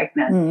getting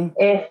pregnant,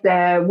 if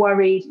they're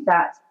worried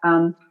that,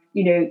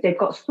 you know, they've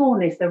got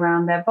soreness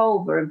around their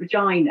vulva and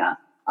vagina,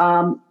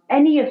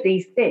 any of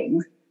these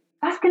things,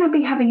 that's going to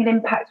be having an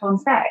impact on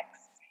sex.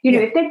 You know,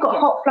 if they've got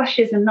hot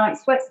flushes and night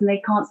sweats and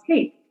they can't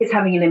sleep, it's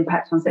having an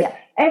impact on sex.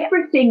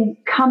 Everything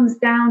comes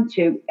down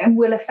to and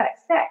will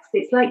affect sex.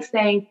 It's like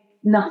saying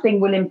nothing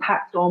will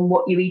impact on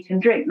what you eat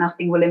and drink.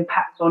 Nothing will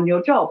impact on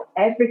your job.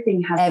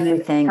 Everything has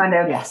an kind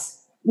of,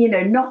 you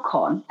know, knock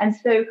on. And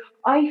so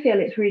I feel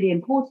it's really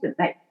important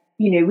that,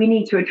 you know, we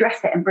need to address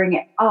it and bring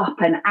it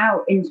up and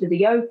out into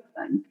the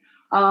open.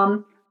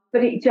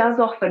 But it does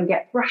often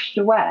get brushed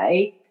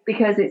away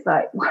because it's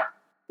like, well,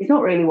 it's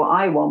not really what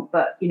I want,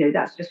 but, you know,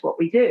 that's just what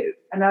we do.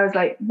 And I was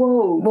like,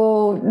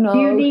 whoa, no.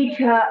 You need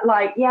to,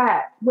 like,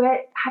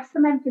 have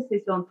some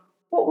emphasis on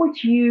what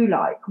would you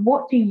like?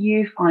 What do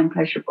you find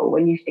pleasurable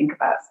when you think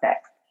about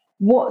sex?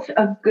 what's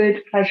a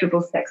good,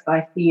 pleasurable sex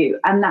life for you?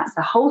 And that's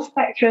a whole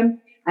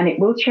spectrum, and it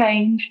will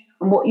change.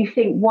 And what you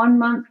think 1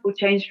 month will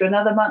change to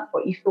another month.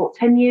 What you thought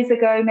 10 years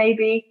ago,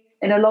 maybe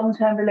in a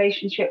long-term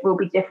relationship, will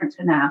be different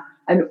to now.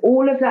 And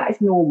all of that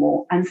is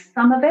normal. And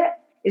some of it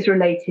is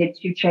related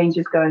to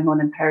changes going on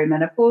in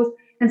perimenopause,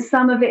 and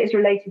some of it is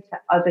related to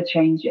other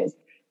changes.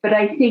 But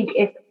I think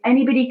if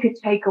anybody could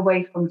take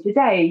away from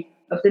today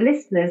of the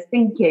listeners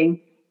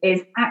thinking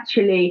is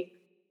actually,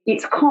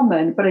 it's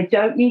common, but I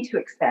don't need to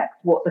accept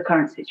what the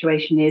current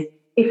situation is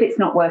if it's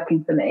not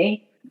working for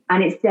me.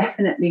 And it's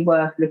definitely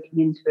worth looking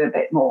into a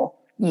bit more.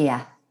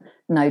 Yeah,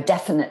 no,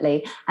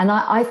 definitely. And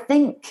I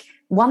think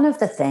one of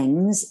the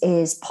things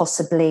is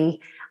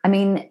possibly, I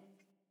mean,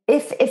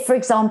 if for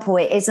example,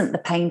 it isn't the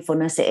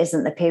painfulness, it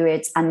isn't the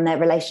periods, and their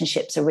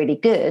relationships are really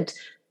good,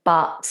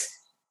 but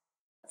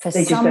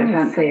they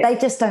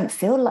just don't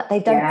feel like they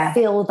don't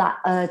feel that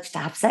urge to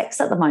have sex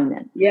at the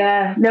moment.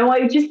 Yeah, no,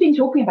 I've just been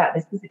talking about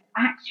this because it's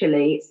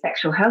actually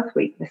Sexual Health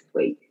Week this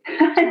week.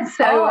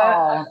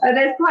 So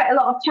there's quite a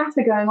lot of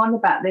chatter going on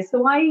about this.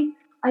 So I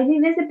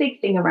think there's a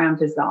big thing around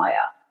desire,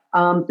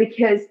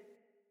 because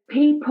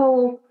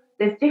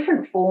there's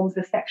different forms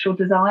of sexual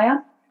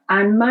desire,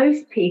 and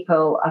most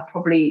people are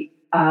probably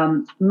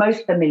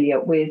most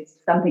familiar with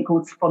something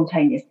called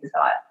spontaneous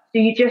desire. So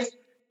you just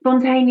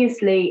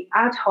spontaneously,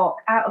 ad hoc,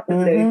 out of the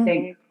blue,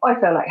 think, I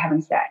feel like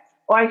having sex,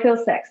 or I feel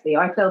sexy,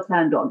 or I feel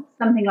turned on,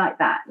 something like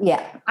that.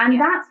 Yeah. And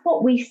that's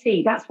what we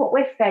see. That's what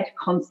we're fed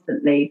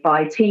constantly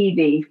by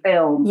TV,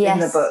 film, in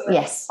the book.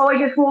 Yes. Oh, I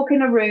just walk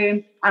in a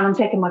room and I'm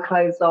taking my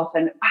clothes off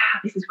and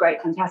this is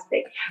great,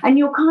 fantastic. And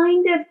you're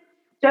kind of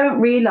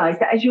don't realize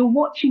that as you're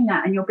watching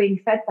that and you're being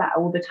fed that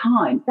all the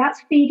time,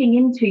 that's feeding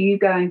into you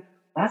going,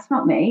 that's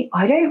not me.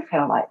 I don't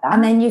feel like that.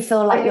 And then you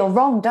feel like you're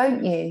wrong,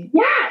 don't you?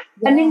 Yeah.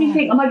 And then you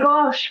think, oh my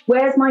gosh,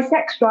 where's my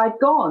sex drive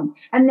gone?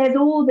 And there's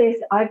all this,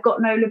 I've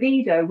got no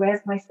libido.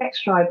 Where's my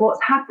sex drive?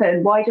 What's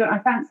happened? Why don't I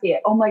fancy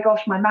it? Oh my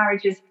gosh, my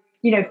marriage is,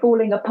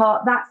 falling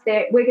apart. That's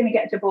it. We're going to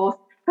get divorced.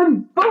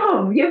 And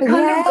boom, you've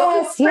kind of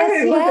gone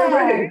through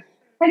the roof.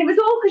 And it was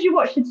all because you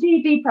watched a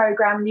TV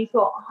program and you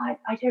thought,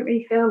 I don't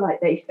really feel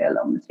like they feel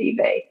on the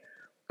TV.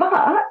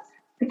 But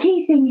the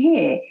key thing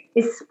here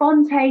is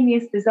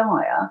spontaneous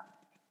desire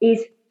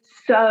is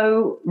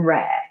so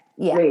rare,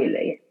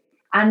 really.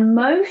 And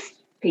most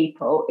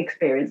people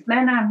experience,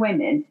 men and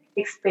women,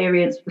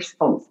 experience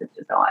responsive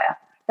desire.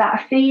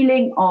 That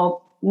feeling of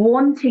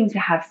wanting to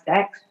have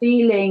sex,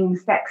 feeling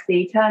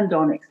sexy, turned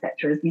on,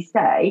 etc., as we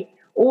say,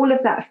 all of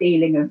that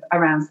feeling of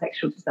around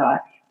sexual desire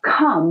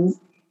comes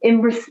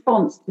in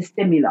response to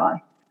stimuli.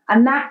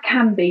 And that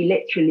can be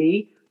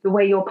literally the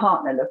way your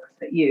partner looks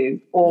at you,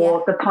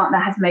 or the partner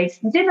has made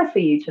some dinner for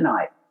you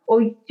tonight,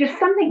 or just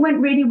something went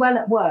really well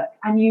at work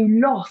and you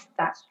lost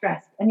that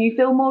stress and you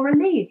feel more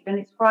relieved and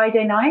it's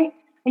Friday night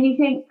and you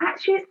think,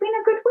 actually, it's been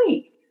a good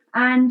week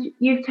and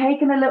you've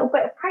taken a little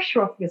bit of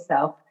pressure off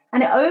yourself,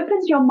 and it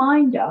opens your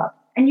mind up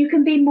and you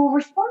can be more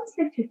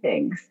responsive to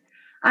things.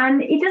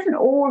 And it doesn't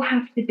all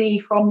have to be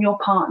from your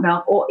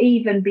partner or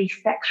even be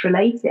sex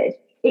related.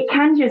 It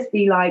can just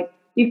be like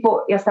you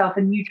bought yourself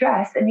a new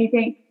dress and you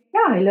think,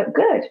 yeah, I look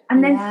good.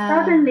 And then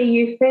suddenly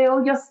you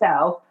feel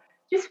yourself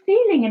just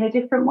feeling in a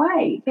different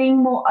way, being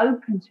more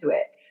open to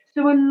it.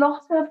 So a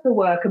lot of the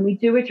work, and we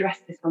do address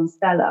this on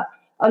Stella,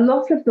 a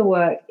lot of the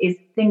work is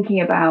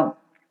thinking about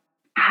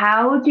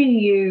how do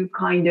you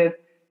kind of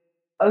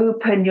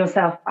open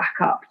yourself back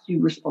up to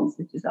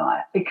responsive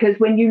desire? Because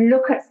when you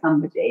look at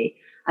somebody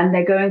and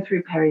they're going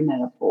through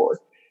perimenopause,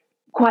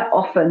 quite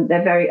often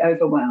they're very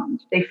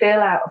overwhelmed. They feel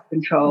out of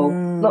control.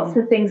 Lots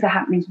of things are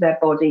happening to their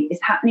body.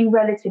 It's happening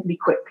relatively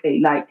quickly.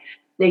 Like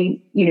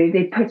they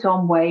put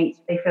on weight.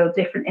 They feel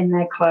different in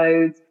their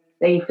clothes.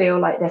 They feel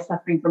like they're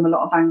suffering from a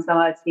lot of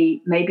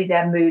anxiety. Maybe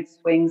their mood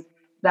swings,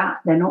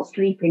 that they're not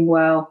sleeping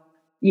well.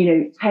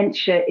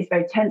 Tension is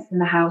very tense in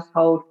the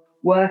household.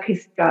 Work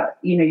is,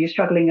 you're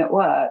struggling at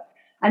work.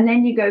 And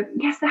then you go,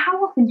 so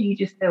how often do you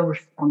just feel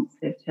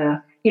responsive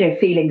to,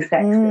 feeling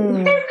sexy?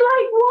 It's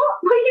like,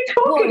 what are you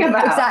talking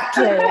about?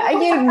 Exactly. Are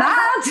you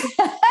mad?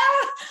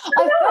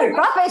 I feel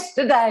rubbish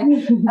today.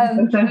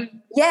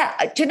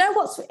 Do you know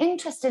what's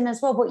interesting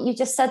as well? What you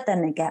just said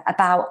then again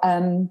about,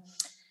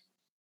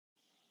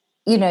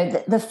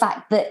 the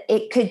fact that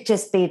it could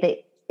just be that,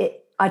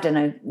 I don't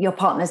know, your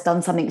partner's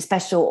done something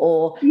special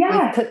or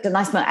you've cooked a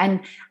nice meal.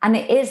 And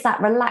it is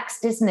that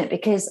relaxed, isn't it?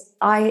 Because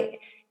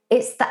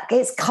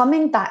it's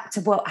coming back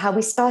to how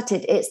we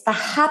started. It's the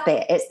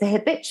habit. It's the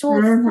habitual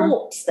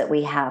thoughts that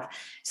we have.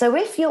 So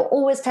if you're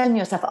always telling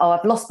yourself, oh,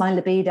 I've lost my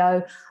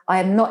libido, I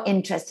am not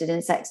interested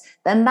in sex,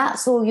 then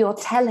that's all you're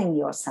telling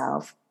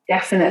yourself.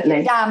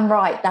 Definitely. So damn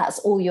right, that's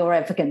all you're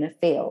ever going to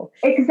feel.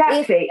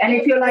 Exactly. And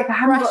if you're like, I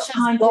haven't got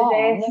time for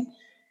this.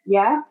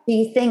 Yeah. Do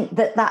you think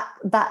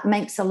that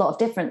makes a lot of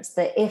difference?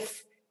 That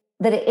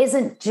it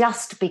isn't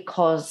just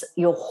because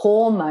your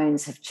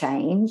hormones have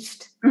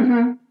changed?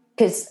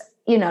 Because,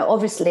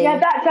 obviously... Yeah,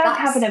 that does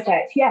have an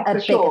effect. Yeah, for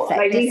sure.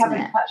 Effect, we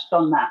haven't touched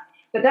on that.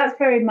 But that's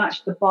very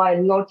much the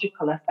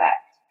biological effect.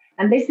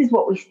 and this is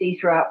what we see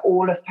throughout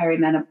all of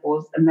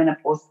perimenopause and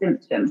menopause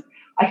symptoms,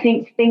 I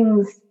think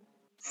things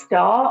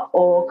start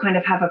or kind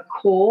of have a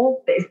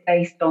core that is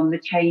based on the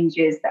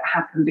changes that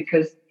happen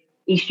because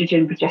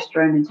estrogen,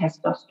 progesterone, and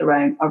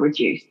testosterone are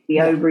reduced.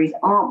 The ovaries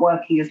aren't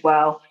working as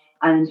well,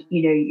 and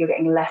you're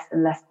getting less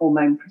and less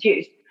hormone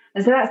produced.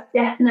 And so that's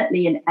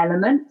definitely an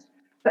element.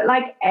 But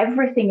like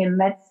everything in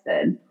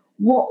medicine,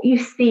 what you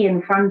see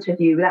in front of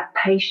you, that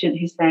patient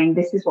who's saying,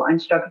 this is what I'm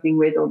struggling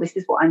with, or this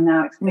is what I'm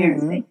now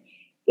experiencing,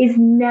 is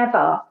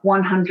never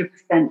 100%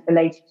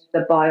 related to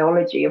the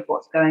biology of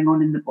what's going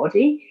on in the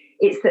body.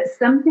 It's that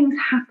something's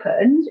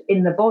happened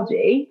in the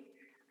body,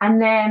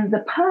 and then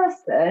the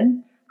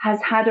person has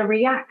had a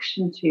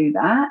reaction to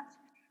that,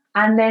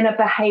 and then a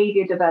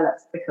behavior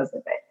develops because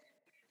of it.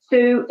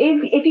 So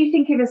if you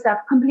think of yourself,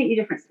 completely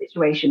different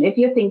situation. If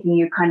you're thinking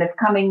you're kind of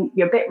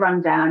you're a bit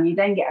run down, you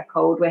then get a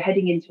cold, we're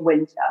heading into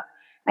winter,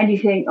 and you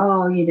think,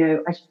 oh,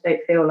 I just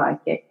don't feel like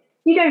it.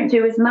 You don't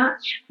do as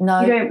much.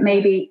 No. You don't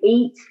maybe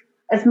eat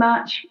as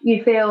much.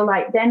 You feel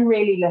like then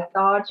really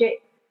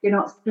lethargic. You're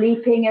not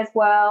sleeping as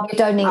well. You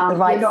don't eat the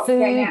right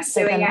food,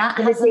 so then that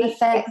has an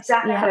effect.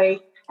 Exactly. Yeah.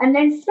 And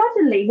then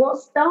suddenly what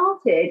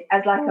started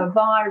as like a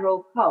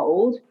viral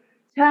cold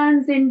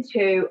turns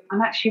into,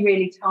 I'm actually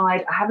really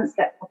tired. I haven't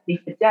slept properly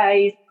for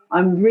days.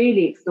 I'm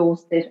really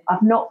exhausted.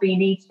 I've not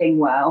been eating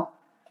well.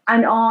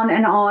 And on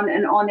and on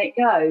and on it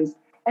goes.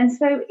 And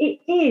so it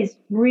is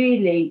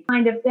really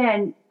kind of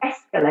then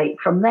escalate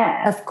from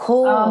there. Of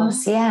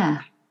course,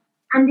 yeah.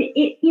 And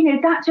it,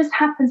 that just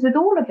happens with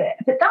all of it.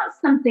 But that's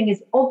something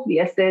as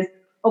obvious as,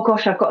 oh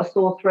gosh, I've got a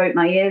sore throat,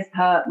 my ears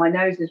hurt, my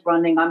nose is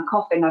running, I'm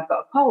coughing, I've got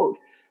a cold.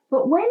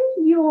 But when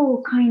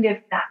you're kind of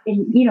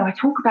I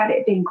talk about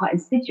it being quite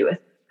insidious.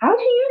 How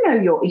do you know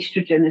your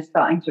estrogen is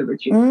starting to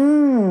reduce?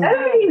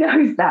 Nobody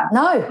knows that.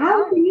 No.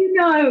 How do you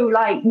know,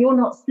 like, you're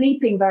not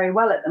sleeping very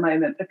well at the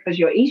moment because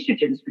your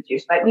estrogen is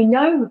reduced? Like, we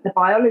know the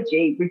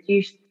biology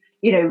decreased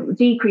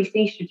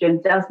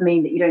estrogen does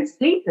mean that you don't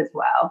sleep as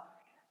well,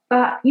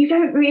 but you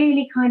don't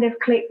really kind of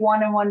click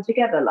one and one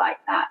together like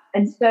that.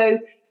 And so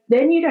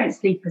then you don't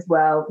sleep as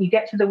well. You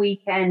get to the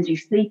weekend, you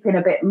sleep in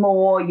a bit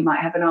more, you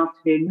might have an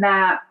afternoon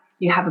nap,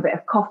 you have a bit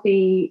of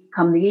coffee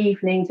come the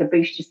evening to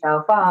boost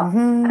yourself up.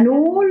 And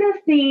all of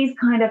these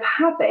kind of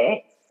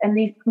habits and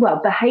these,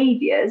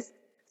 behaviors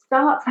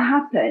start to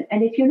happen.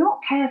 And if you're not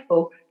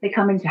careful, they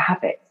come into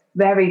habits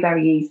very,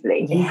 very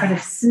easily. Yes. And you kind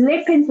of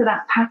slip into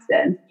that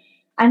pattern.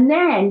 And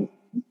then,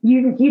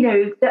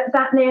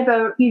 that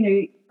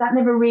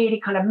never really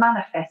kind of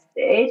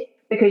manifested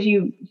because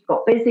you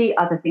got busy,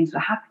 other things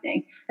were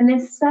happening. And then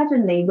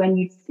suddenly when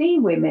you'd see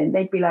women,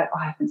 they'd be like, oh,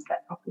 I haven't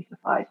slept properly for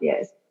 5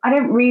 years. I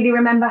don't really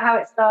remember how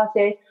it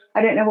started.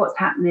 I don't know what's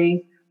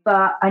happening,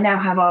 but I now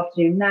have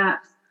afternoon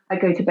naps. I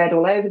go to bed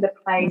all over the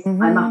place.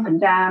 I'm up and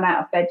down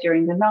out of bed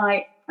during the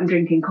night. I'm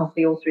drinking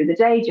coffee all through the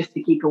day just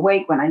to keep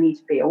awake when I need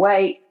to be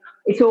awake.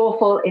 It's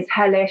awful. It's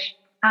hellish.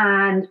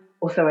 And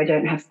also I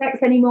don't have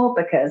sex anymore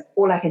because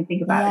all I can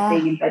think about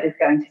is being in bed is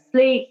going to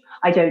sleep.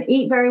 I don't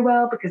eat very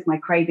well because my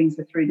cravings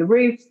are through the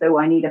roof. So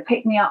I need a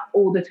pick-me-up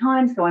all the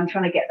time. So I'm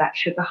trying to get that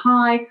sugar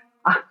high.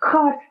 Oh,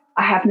 God,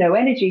 I have no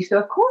energy. So,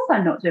 of course,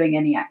 I'm not doing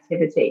any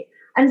activity.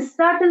 And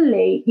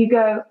suddenly you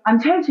go,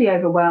 I'm totally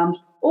overwhelmed.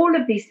 All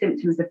of these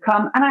symptoms have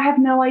come and I have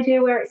no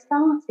idea where it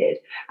started.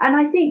 And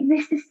I think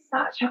this is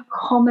such a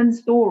common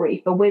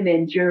story for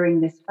women during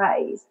this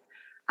phase.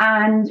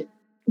 And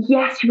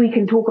yes, we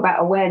can talk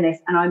about awareness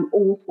and I'm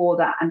all for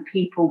that. And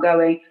people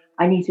going,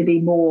 I need to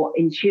be more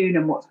in tune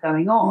on what's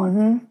going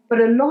on.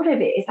 But a lot of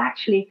it is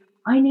actually,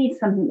 I need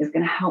something that's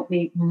going to help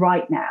me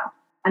right now.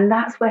 And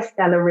that's where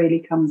Stella really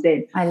comes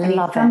in. I need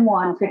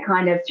someone to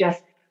kind of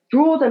just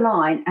draw the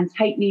line and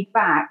take me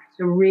back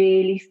to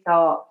really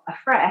start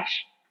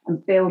afresh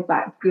and build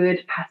back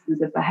good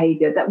patterns of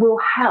behavior that will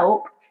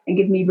help and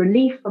give me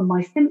relief from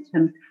my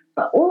symptoms,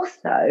 but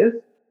also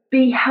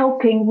be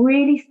helping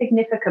really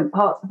significant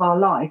parts of our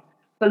life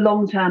for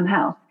long-term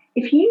health.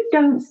 If you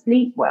don't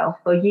sleep well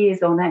for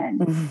years on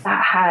end,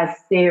 that has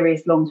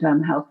serious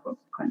long-term health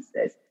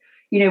consequences.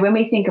 When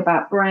we think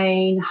about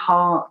brain,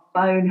 heart,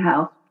 bone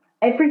health,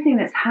 everything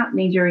that's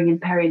happening during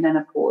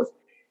perimenopause,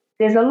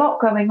 there's a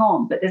lot going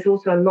on, but there's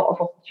also a lot of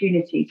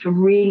opportunity to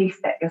really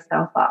set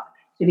yourself up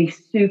to be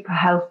super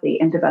healthy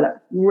and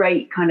develop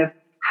great kind of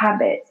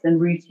habits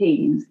and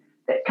routines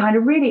that kind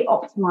of really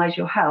optimize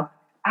your health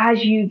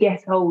as you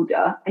get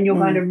older and you're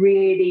kind of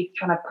really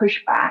trying to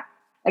push back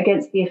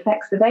against the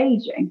effects of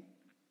aging.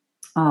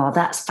 Oh,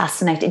 that's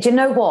fascinating. Do you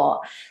know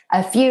what?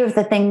 A few of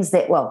the things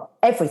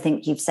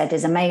everything you've said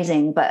is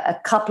amazing, but a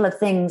couple of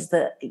things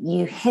that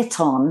you hit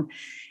on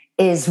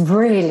is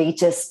really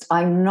just,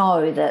 I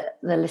know that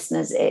the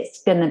listeners,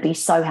 it's going to be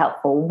so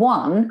helpful.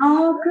 One.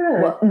 Oh,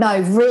 good. Well, no,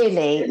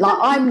 really.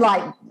 I'm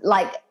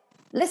like,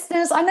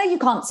 listeners, I know you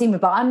can't see me,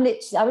 but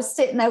I was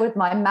sitting there with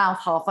my mouth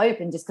half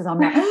open just because I'm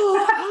like,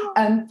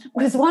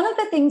 because one of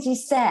the things you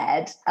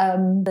said,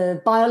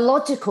 the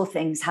biological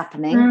things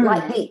happening,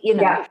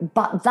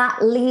 but that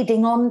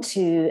leading on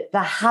to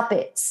the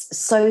habits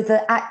so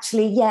that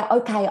actually,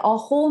 our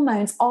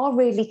hormones are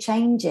really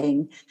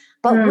changing.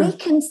 But we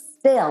can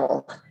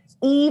still,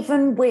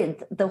 even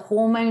with the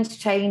hormones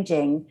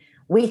changing,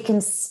 we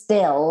can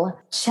still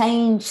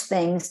change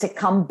things to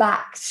come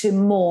back to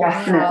more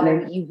how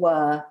you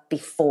were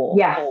before.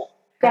 Yeah,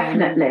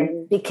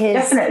 definitely.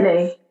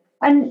 Definitely.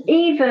 And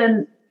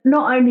even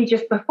not only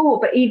just before,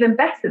 but even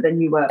better than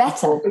you were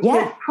before.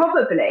 Because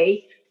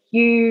probably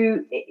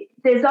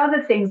there's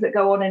other things that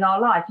go on in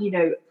our life. You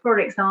know, for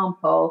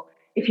example,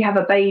 if you have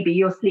a baby,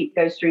 your sleep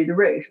goes through the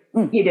roof.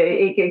 You know,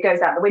 it goes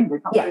out the window,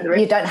 not through the roof.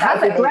 You don't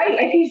have it. Great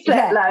if you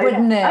slept low.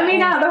 Wouldn't it? I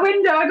mean, out the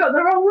window, I got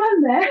the wrong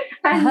one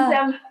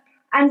there.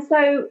 And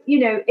so, you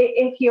know,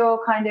 if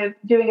you're kind of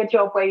doing a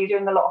job where you're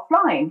doing a lot of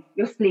flying,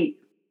 your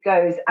sleep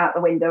goes out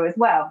the window as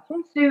well.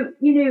 So,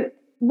 you know,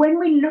 when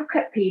we look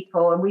at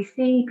people and we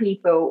see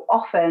people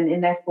often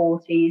in their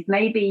 40s,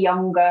 maybe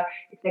younger,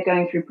 if they're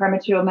going through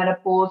premature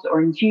menopause or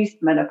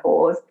induced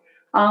menopause,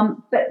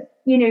 but,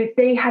 you know,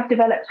 they have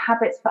developed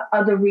habits for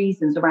other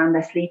reasons around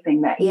their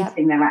sleeping, their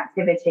eating, their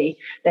activity,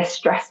 their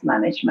stress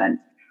management.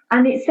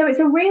 And it's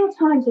a real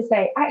time to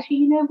say, actually,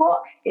 you know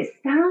what? It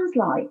sounds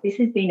like this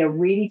has been a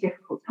really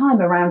difficult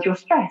time around your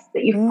stress,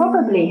 that you've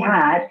probably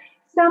had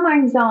some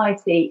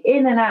anxiety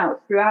in and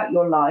out throughout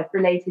your life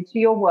related to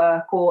your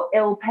work or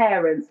ill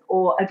parents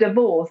or a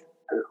divorce,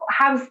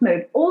 house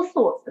move, all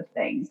sorts of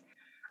things.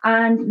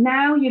 And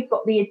now you've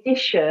got the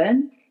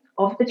addition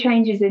of the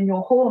changes in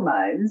your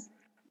hormones,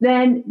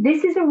 then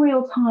this is a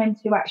real time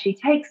to actually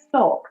take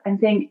stock and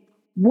think,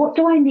 what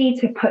do I need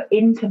to put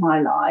into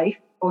my life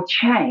or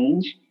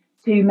change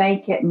to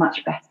make it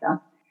much better?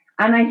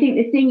 And I think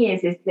the thing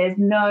is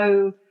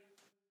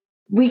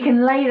we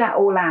can lay that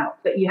all out,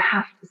 but you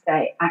have to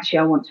say, actually,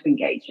 I want to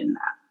engage in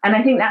that. And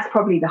I think that's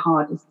probably the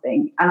hardest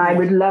thing. And I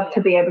would love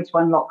to be able to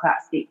unlock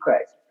that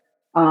secret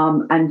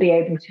and be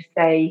able to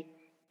say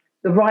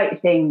the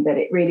right thing that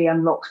it really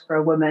unlocks for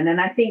a woman.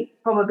 And I think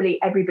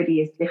probably everybody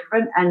is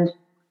different. And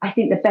I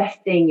think the best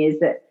thing is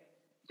that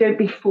don't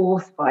be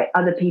forced by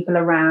other people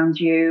around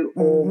you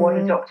or what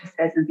a doctor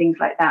says and things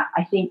like that.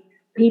 I think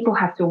people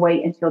have to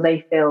wait until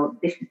they feel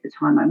this is the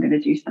time I'm going to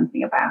do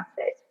something about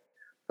it.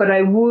 But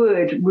I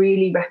would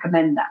really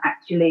recommend that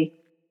actually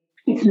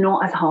it's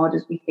not as hard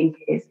as we think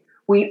it is.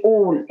 We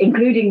all,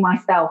 including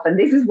myself, and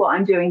this is what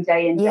I'm doing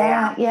day in, day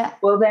out,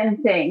 will then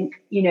think,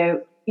 you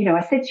know,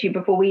 I said to you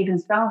before we even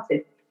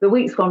started, the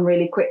week's gone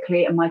really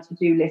quickly and my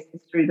to-do list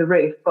is through the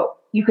roof, but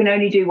you can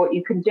only do what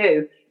you can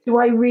do. Do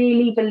I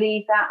really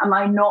believe that? Am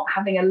I not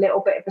having a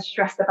little bit of a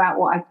stress about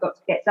what I've got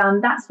to get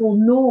done? That's all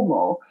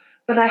normal,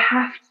 but I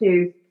have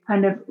to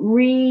kind of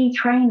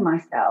retrain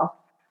myself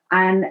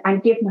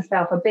and give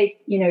myself a big,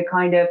 you know,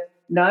 kind of,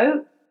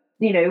 no,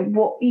 you know,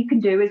 what you can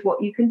do is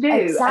what you can do.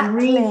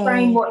 Exactly. And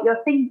reframe what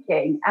you're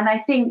thinking. And I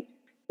think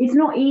it's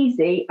not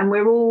easy, and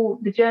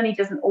the journey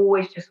doesn't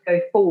always just go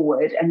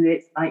forward and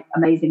it's like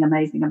amazing,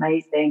 amazing,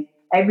 amazing.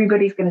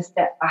 Everybody's going to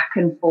step back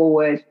and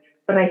forward.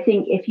 But I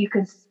think if you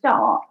can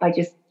start by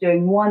just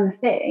doing one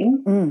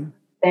thing,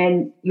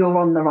 then you're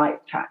on the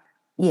right track.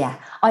 Yeah,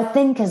 I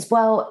think as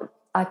well,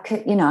 I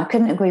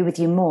couldn't agree with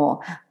you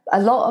more.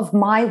 A lot of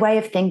my way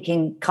of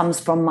thinking comes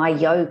from my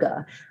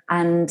yoga,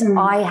 and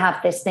I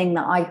have this thing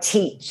that I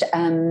teach.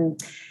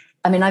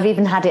 I mean, I've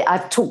even had it,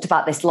 I've talked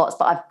about this lots,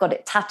 but I've got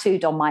it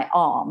tattooed on my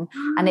arm,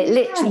 and it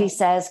literally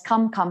says,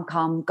 come, come,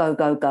 come, go,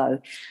 go,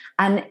 go.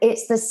 And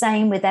it's the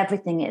same with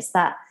everything. It's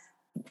that,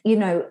 you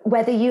know,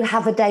 whether you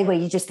have a day where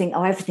you just think,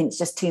 oh, everything's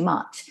just too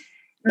much.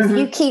 If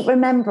you keep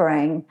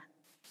remembering,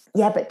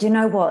 but do you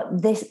know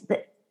what?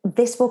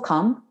 This will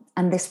come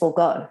and this will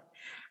go.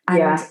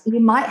 And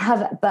you might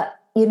have, but,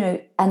 you know,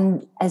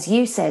 and as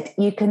you said,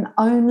 you can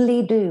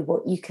only do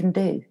what you can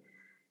do.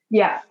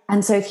 Yeah.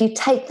 And so if you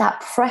take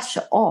that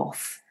pressure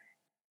off,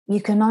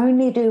 you can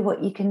only do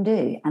what you can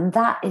do. And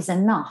that is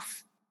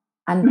enough.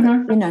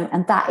 And, you know,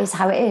 and that is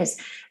how it is.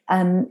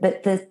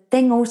 But the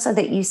thing also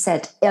that you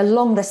said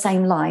along the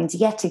same lines,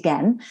 yet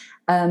again,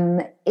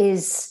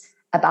 is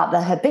about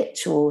the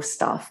habitual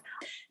stuff.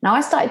 Now,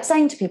 I started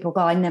saying to people,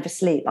 I never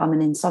sleep. I'm an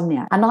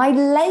insomniac. And I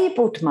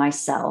labeled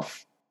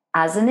myself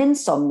as an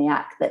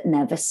insomniac that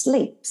never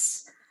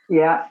sleeps.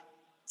 Yeah.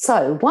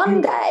 So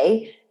one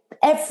day,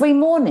 every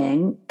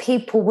morning,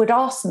 people would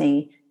ask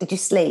me, did you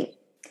sleep?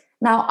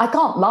 Now, I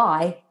can't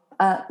lie.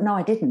 No,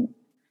 I didn't.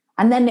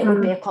 And then it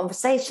would be a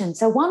conversation.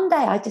 So one day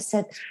I just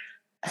said,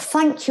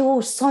 thank you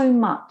all so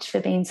much for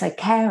being so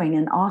caring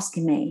and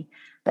asking me,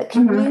 but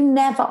can you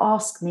never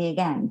ask me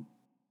again?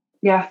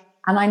 Yeah.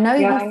 And I know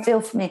you feel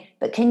for me,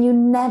 but can you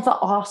never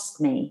ask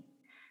me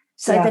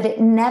so that it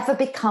never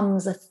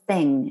becomes a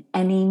thing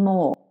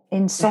anymore?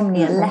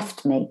 Insomnia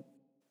left me.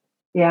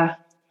 Yeah.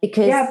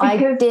 Because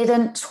I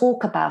didn't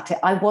talk about it.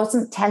 I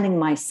wasn't telling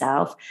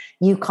myself,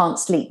 you can't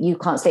sleep, you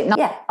can't sleep.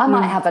 Now, I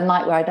might have a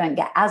night where I don't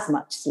get as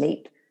much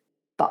sleep,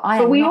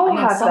 but we all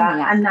have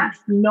that, and that's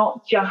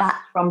not just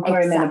from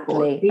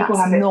perimenopause. People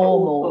have it for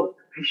all sorts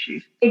of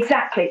issues.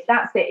 Exactly,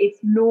 that's it. It's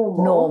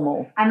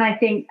normal. And I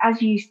think,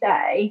 as you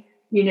say,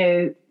 you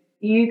know,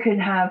 you can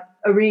have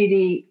a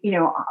really, you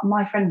know,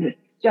 my friend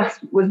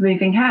just was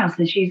moving house,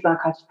 and she's like,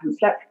 I just haven't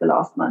slept for the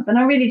last month. And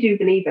I really do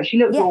believe her. She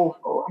looked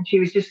awful, and she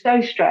was just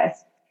so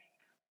stressed.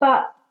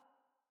 But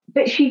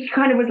she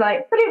kind of was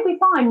like, but it'll be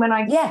fine when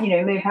I,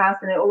 move house,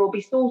 and it'll all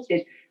be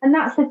sorted. And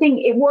that's the thing.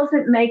 It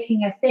wasn't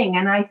making a thing.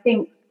 And I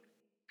think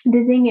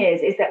the thing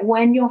is that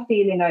when you're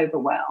feeling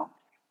overwhelmed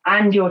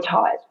and you're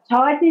tired,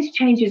 tiredness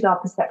changes our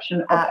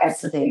perception of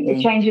everything.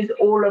 It changes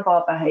all of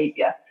our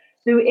behavior.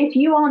 So if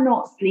you are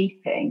not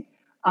sleeping,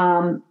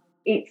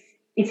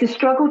 it's a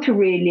struggle to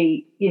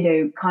really,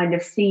 kind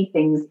of see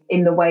things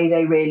in the way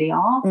they really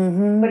are.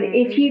 Mm-hmm. But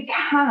if you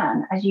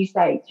can, as you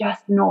say,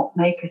 just not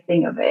make a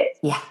thing of it.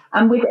 Yeah.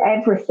 And with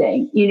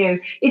everything,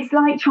 it's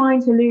like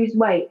trying to lose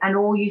weight and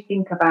all you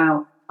think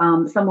about,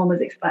 someone was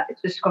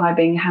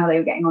describing how they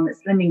were getting on at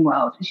Slimming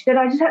World. And she said,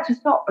 I just had to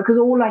stop because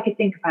all I could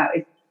think about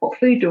is, what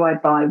food do I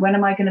buy? When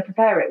am I going to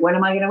prepare it? When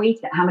am I going to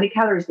eat it? How many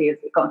calories has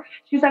it got?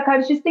 She was like, I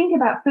was just thinking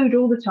about food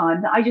all the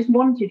time, that I just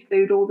wanted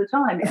food all the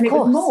time. And it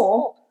was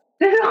more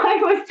than I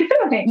was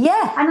doing.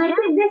 Yeah. And I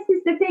think this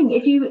is the thing.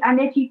 If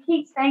you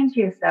keep saying to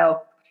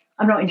yourself,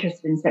 I'm not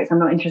interested in sex, I'm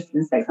not interested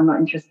in sex, I'm not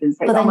interested in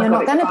sex. Well, then you're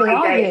not going to be,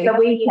 are you? The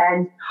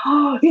weekend,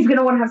 he's going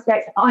to want to have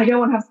sex. I don't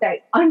want to have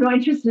sex. I'm not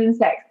interested in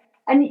sex.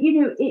 And,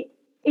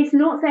 it's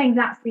not saying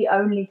that's the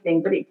only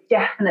thing, but it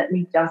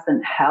definitely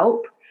doesn't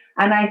help.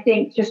 And I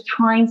think just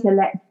trying to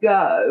let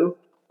go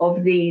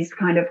of these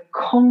kind of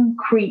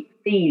concrete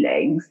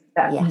feelings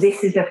that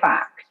this is a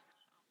fact.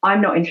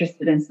 I'm not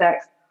interested in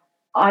sex.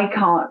 I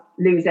can't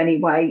lose any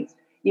weight.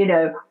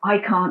 I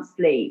can't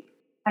sleep.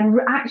 And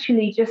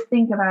actually just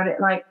think about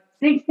it like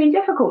sleep's been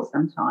difficult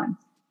sometimes.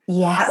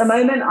 Yes. At the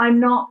moment, I'm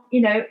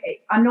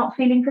not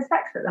feeling for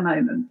sex at the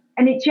moment.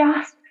 And it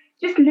just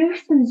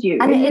loosens you.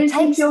 And it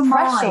takes your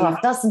pressure mind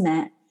off, doesn't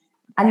it?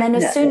 And then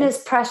as soon as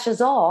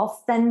pressure's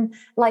off, then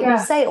you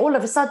say, all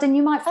of a sudden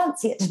you might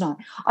fancy it tonight.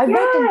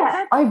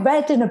 I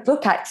read in a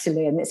book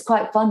actually, and it's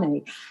quite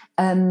funny.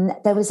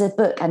 There was a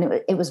book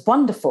and it was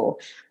wonderful.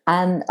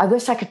 And I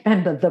wish I could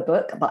remember the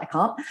book, but I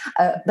can't.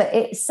 But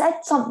it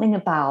said something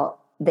about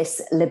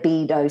this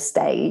libido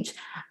stage.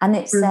 And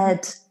it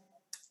said,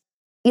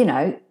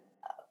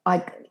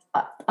 I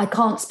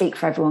can't speak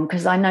for everyone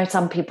because I know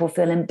some people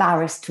feel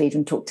embarrassed to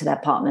even talk to their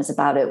partners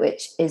about it,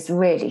 which is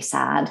really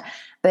sad.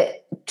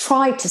 But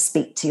try to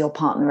speak to your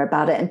partner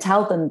about it and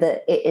tell them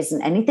that it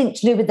isn't anything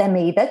to do with them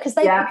either, because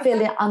they can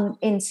feel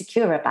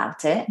insecure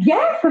about it.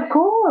 Yes, of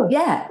course.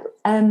 Yeah.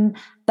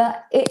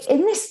 But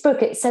in this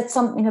book, it said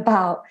something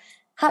about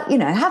how,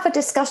 have a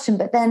discussion,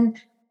 but then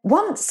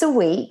once a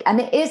week,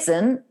 and it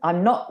isn't,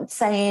 I'm not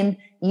saying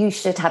you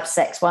should have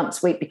sex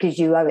once a week because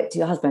you owe it to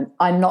your husband.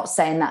 I'm not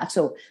saying that at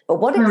all. But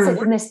what it said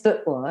in this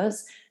book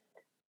was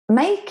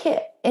make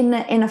it in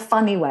a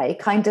funny way,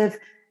 kind of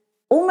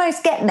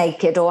almost get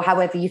naked or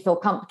however you feel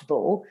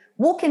comfortable,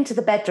 walk into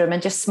the bedroom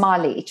and just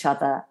smile at each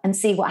other and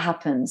see what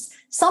happens.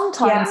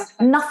 Sometimes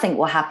nothing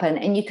will happen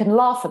and you can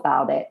laugh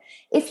about it.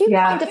 If you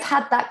kind of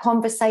had that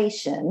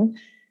conversation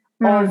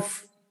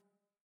of,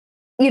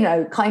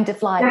 kind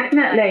of like,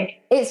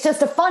 definitely, it's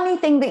just a funny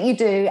thing that you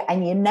do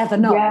and you never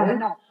know.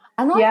 Yeah.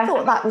 And I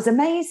thought that was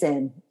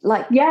amazing.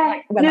 When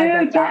I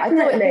read that, I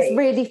thought it was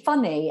really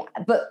funny,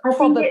 but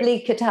probably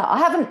could help. I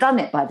haven't done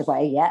it, by the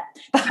way, yet,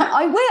 but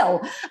I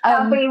will.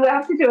 We will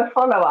have to do a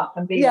follow-up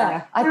and be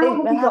like, I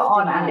think we got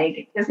on,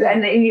 Annie.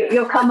 And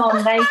you'll come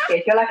on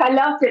naked. You're like, I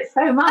loved it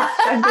so much.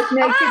 I'm just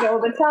naked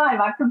all the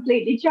time. I've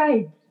completely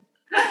changed.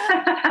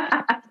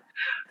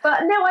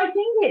 But no, I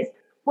think it's,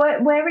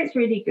 where it's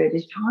really good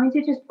is trying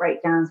to just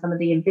break down some of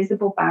the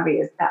invisible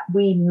barriers that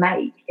we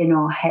make in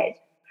our head.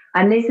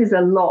 And this is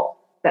a lot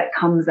that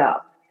comes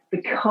up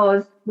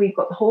because we've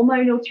got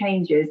hormonal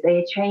changes.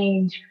 They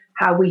change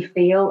how we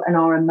feel and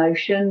our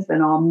emotions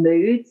and our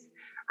moods.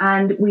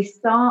 And we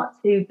start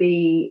to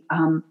be,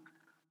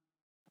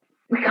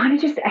 we kind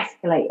of just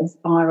escalate and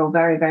spiral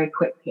very, very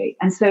quickly.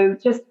 And so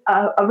just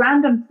a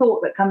random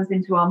thought that comes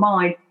into our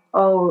mind,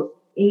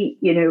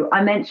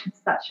 I mentioned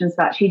such and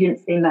such. He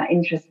didn't seem that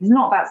interested. It's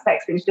not about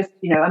sex. It was just,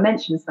 I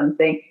mentioned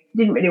something. He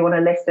didn't really want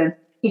to listen.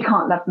 He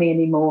can't love me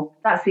anymore.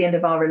 That's the end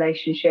of our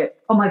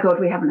relationship. Oh my God,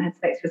 we haven't had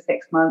sex for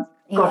 6 months.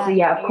 God,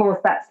 of course,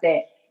 that's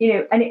it.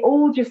 And it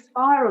all just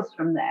spirals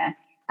from there.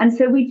 And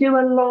so we do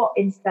a lot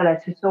in Stella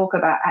to talk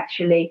about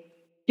actually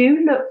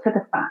do look for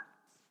the facts,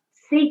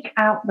 seek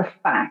out the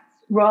facts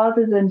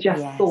rather than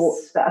just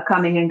thoughts that are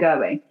coming and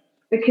going,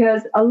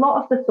 because a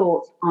lot of the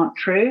thoughts aren't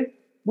true.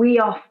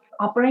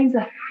 Our brains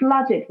are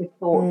flooded with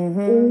thoughts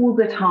all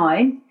the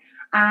time.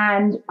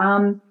 And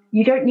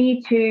you don't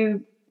need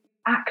to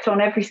act on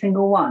every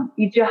single one.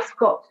 You just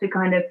got to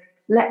kind of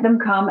let them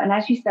come. And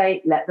as you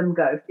say, let them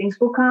go. Things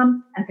will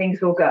come and things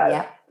will go.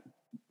 Yeah.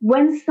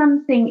 When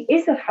something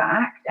is a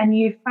fact and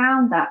you've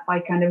found that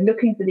by kind of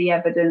looking for the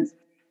evidence,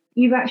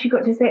 you've actually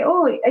got to say,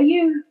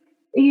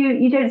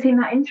 you don't seem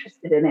that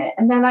interested in it.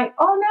 And they're like,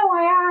 oh, no,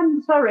 I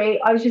am.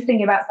 Sorry, I was just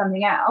thinking about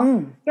something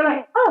else. You're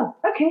like, oh,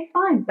 okay,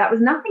 fine. That was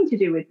nothing to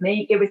do with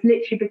me. It was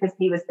literally because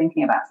he was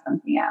thinking about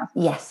something else.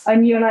 Yes.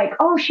 And you're like,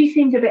 oh, she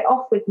seemed a bit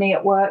off with me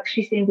at work.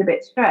 She seemed a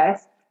bit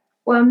stressed.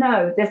 Well,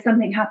 no, there's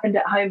something happened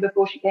at home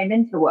before she came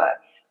into work.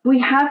 we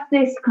have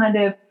this kind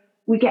of,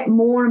 we get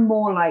more and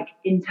more like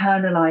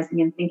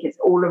internalizing and think it's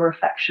all a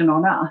reflection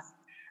on us.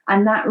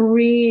 And that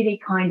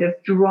really kind of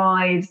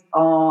drives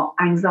our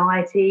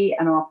anxiety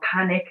and our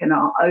panic and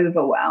our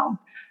overwhelm.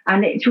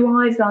 And it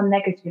drives our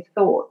negative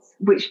thoughts,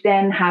 which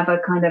then have a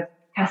kind of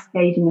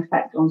cascading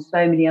effect on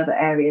so many other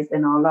areas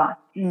in our life.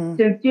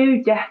 So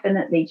do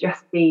definitely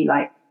just be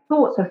like,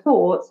 thoughts are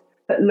thoughts,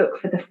 but look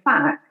for the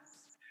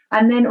facts.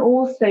 And then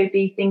also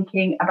be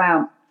thinking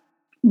about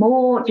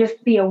more,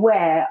 just be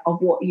aware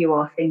of what you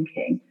are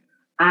thinking.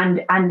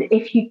 And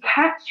if you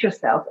catch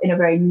yourself in a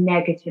very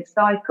negative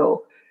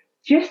cycle,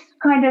 just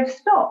kind of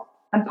stop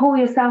and pull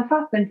yourself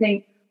up and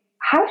think,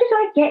 how did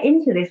I get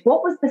into this?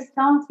 What was the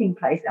starting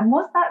place? And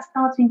was that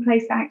starting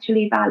place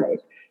actually valid?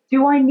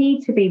 Do I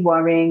need to be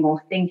worrying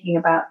or thinking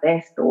about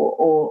this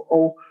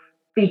or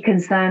be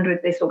concerned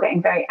with this or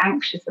getting very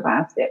anxious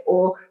about it?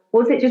 Or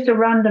was it just a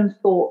random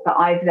thought that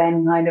I've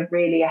then kind of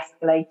really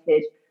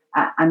escalated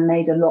and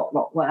made a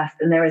lot worse?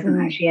 And there isn't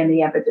actually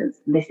any evidence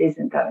this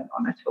isn't going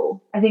on at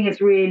all. I think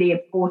it's really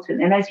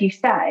important. And as you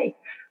say,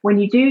 when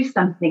you do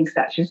something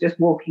such as just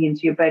walking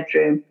into your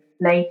bedroom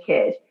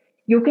naked,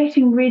 you're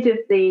getting rid of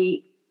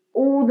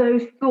all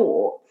those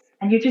thoughts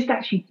and you're just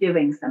actually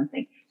doing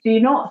something. So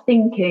you're not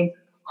thinking,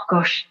 oh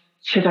gosh,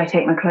 should I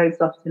take my clothes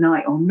off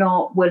tonight or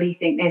not? Will he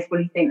think this? Will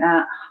he think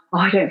that? Oh,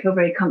 I don't feel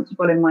very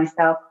comfortable in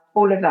myself.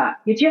 All of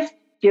that. You're just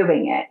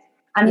doing it.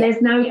 And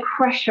there's no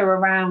pressure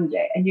around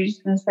it. And you're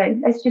just going to say,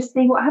 let's just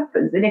see what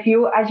happens. And if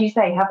you, as you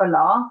say, have a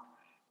laugh,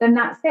 then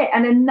that's it.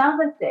 And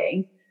another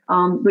thing,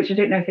 which I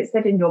don't know if it's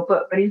said in your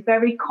book, but is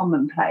very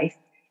commonplace,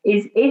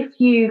 is if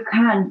you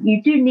can,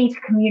 you do need to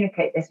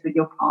communicate this with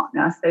your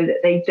partner so that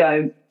they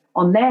don't,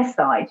 on their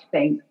side,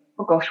 think,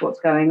 oh gosh, what's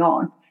going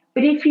on?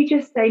 But if you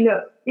just say,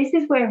 look, this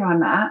is where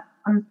I'm at,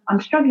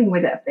 I'm struggling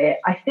with it a bit,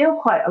 I feel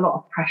quite a lot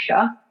of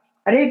pressure,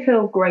 I don't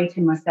feel great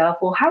in myself,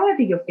 or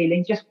however you're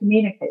feeling, just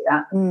communicate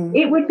that.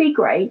 It would be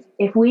great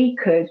if we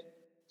could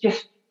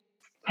just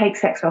take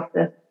sex off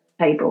the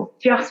table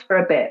just for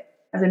a bit.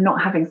 As in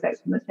not having sex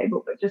on the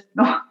table, but just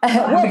not.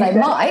 Well, they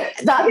might.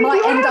 That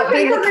might end up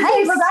being the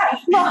case. Well,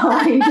 that's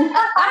fine.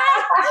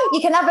 You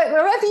can have it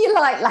wherever you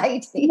like,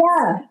 ladies.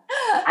 Yeah.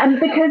 And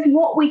because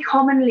what we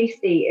commonly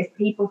see is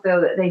people feel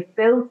that they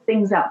fill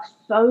things up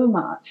so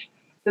much.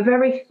 The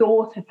very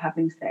thought of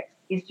having sex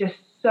is just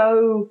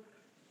so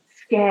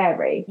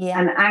scary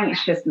and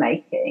anxious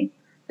making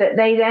that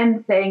they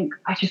then think,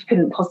 I just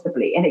couldn't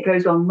possibly. And it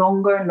goes on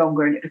longer and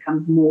longer and it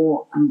becomes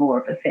more and more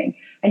of a thing.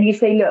 And you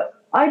say, look,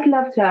 I'd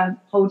love to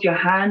hold your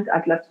hand.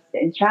 I'd love to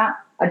sit and chat.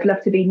 I'd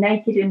love to be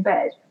naked in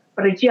bed,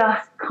 but I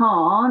just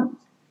can't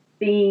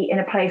be in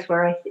a place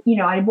where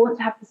I want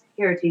to have the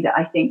security that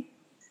I think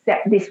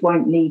this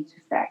won't lead to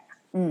sex.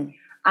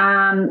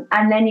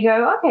 And then you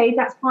go, okay,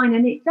 that's fine.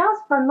 And it does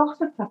for a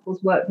lot of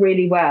couples work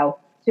really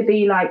well to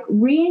be like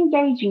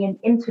re-engaging in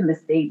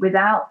intimacy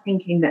without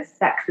thinking that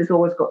sex has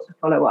always got to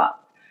follow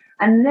up.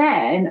 And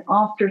then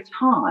after a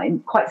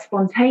time, quite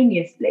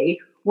spontaneously,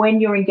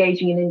 when you're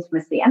engaging in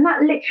intimacy, and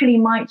that literally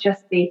might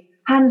just be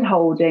hand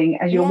holding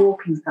as you're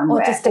walking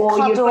somewhere, or just a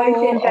cuddle, you're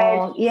both in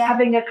bed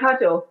having a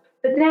cuddle.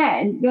 But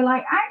then you're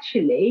like,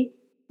 actually,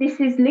 this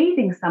is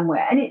leading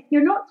somewhere, and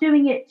you're not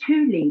doing it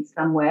to lead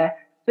somewhere,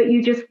 but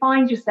you just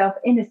find yourself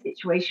in a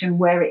situation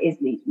where it is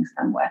leading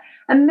somewhere,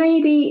 and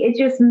maybe it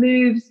just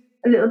moves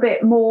a little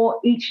bit more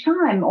each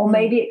time, or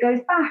maybe it goes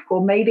back,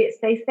 or maybe it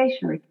stays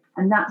stationary,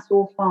 and that's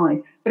all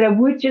fine. But I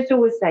would just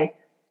always say,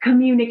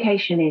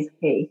 communication is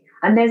key.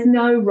 And there's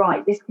no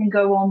right. This can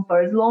go on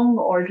for as long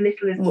or as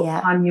little as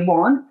what time you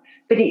want.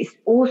 But it's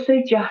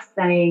also just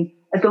saying,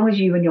 as long as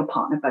you and your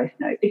partner both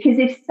know. Because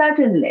if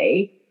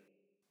suddenly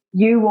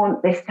you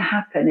want this to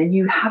happen and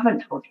you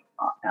haven't told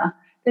your partner,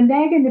 then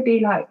they're going to be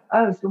like,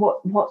 oh,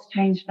 so what's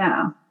changed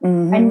now?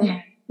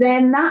 And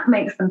then that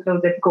makes them feel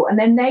difficult. And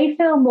then they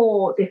feel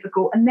more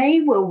difficult and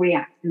they will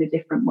react in a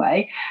different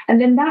way.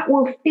 And then that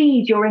will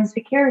feed your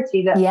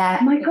insecurity that,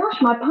 oh my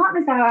gosh, my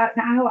partner's out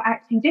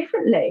acting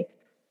differently.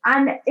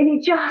 And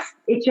it just,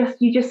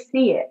 you just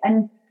see it.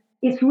 And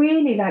it's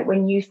really like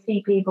when you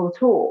see people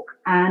talk,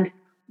 and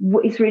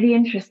it's really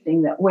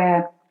interesting that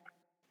where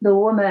the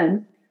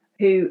woman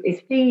who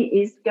is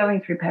going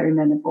through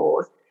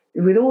perimenopause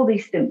with all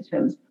these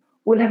symptoms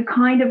will have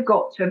kind of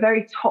got to a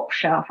very top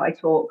shelf. I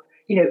talk,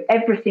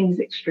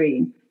 everything's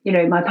extreme.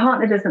 My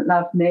partner doesn't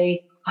love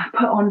me. I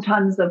put on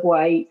tons of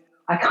weight.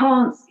 I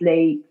can't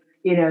sleep.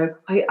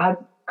 I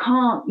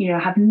can't,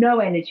 have no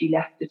energy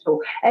left at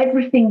all.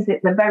 Everything's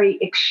at the very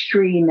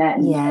extreme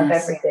end of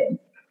everything.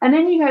 And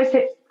then you go,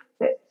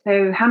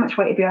 so how much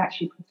weight have you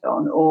actually put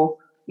on? Or,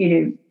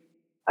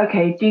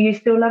 okay, do you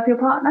still love your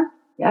partner?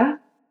 Yeah.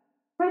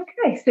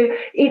 Okay. So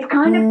it's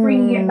kind of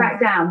bringing it back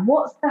down.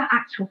 What's the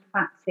actual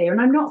facts here?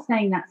 And I'm not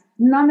saying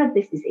none of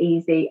this is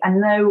easy.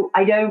 And no,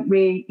 I don't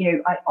really,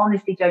 I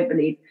honestly don't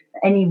believe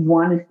that any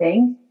one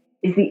thing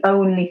is the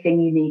only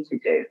thing you need to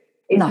do.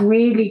 It's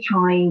really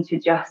trying to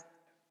just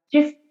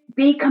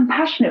be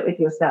compassionate with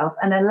yourself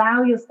and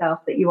allow yourself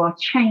that you are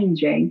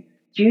changing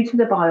due to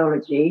the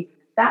biology.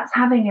 That's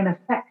having an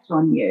effect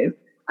on you.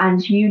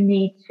 and you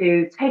need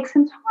to take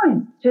some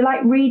time to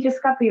like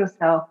rediscover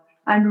yourself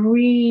and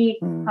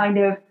kind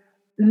of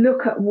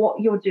look at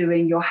what you're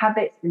doing, your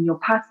habits and your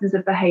patterns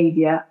of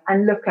behavior,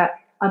 and look at,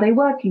 are they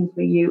working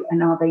for you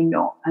and are they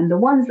not? And the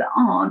ones that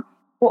aren't,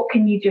 what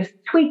can you just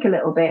tweak a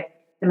little bit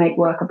to make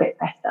work a bit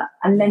better?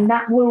 And then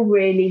that will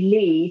really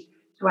lead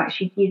to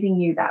actually giving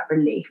you that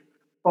relief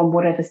from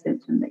whatever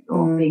symptom that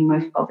you're being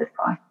most bothered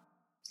by.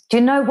 Do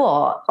you know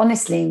what?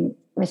 Honestly,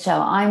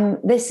 Michelle,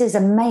 this is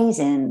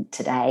amazing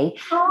today.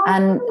 Oh.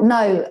 And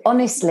no,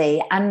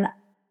 honestly, and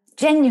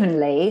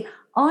genuinely,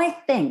 I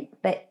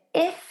think that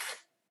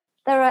if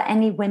there are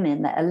any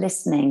women that are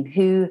listening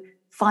who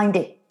find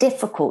it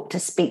difficult to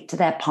speak to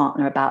their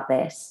partner about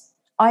this,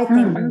 I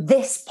think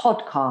this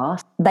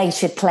podcast, they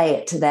should play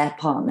it to their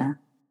partner.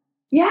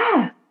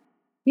 Yeah.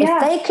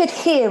 If they could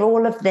hear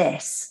all of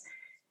this,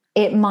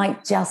 it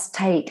might just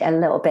take a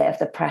little bit of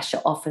the pressure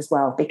off as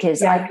well,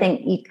 because I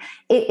think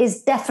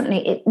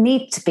it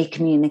needs to be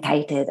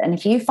communicated. And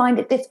if you find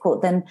it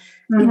difficult, then,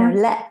 you know,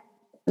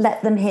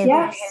 let them hear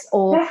this,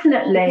 or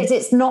definitely, because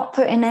it's not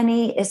putting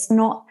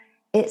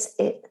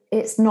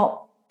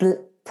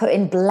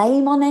putting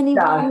blame on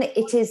anyone. No.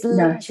 It is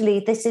literally,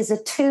 this is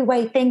a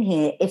two-way thing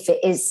here.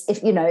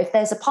 If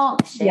there's a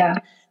partnership,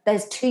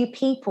 there's two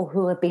people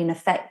who have been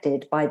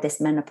affected by this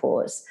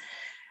menopause.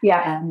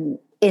 Yeah.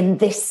 In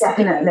this,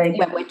 definitely,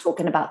 when we're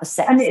talking about the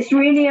sex. And it's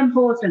really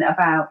important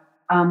about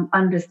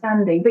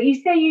understanding. But you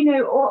say,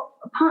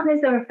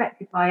 partners are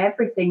affected by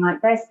everything.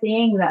 Like they're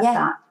seeing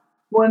that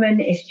woman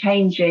is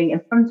changing in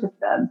front of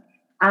them.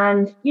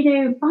 And,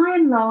 by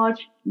and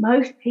large,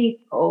 most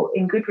people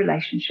in good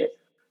relationships,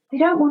 they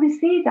don't want to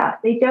see that.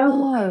 They don't.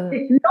 No.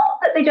 It's not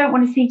that they don't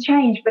want to see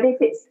change, but if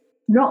it's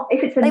a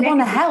they want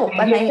to help,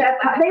 change,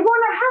 and they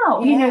want to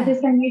help. Yeah. They're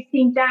saying you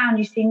seem down,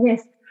 you seem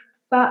this.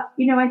 But,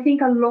 I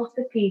think a lot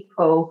of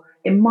people,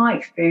 in my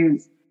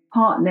experience,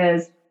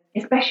 partners,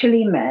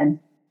 especially men,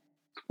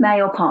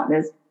 male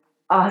partners,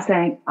 are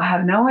saying, I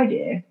have no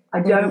idea. I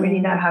don't really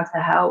know how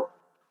to help.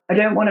 I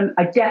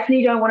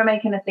definitely don't want to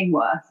make anything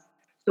worse.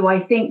 So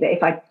I think that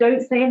if I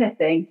don't say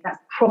anything, that's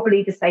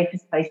probably the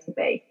safest place to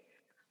be.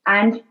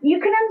 And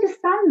you can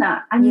understand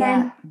that. And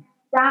then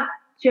that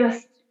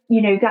just,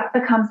 that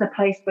becomes a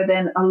place where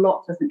then a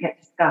lot doesn't get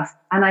discussed.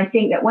 And I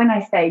think that when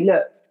I say,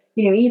 look,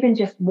 even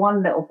just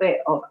one little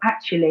bit of when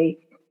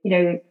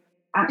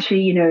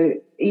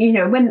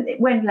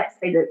let's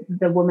say that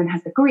the woman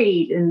has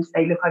agreed and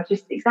say, look, I've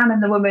just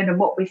examined the woman and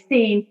what we've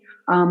seen.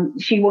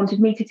 She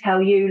wanted me to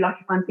tell you, like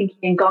if I'm thinking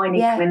in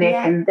gynae clinic,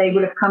 and they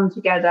would have come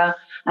together.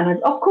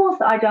 And of course,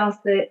 I'd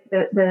ask the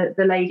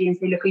lady and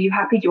say, look, are you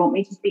happy? Do you want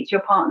me to speak to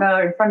your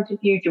partner in front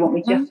of you? Do you want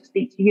me just to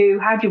speak to you?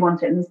 How do you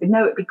want it? And they said,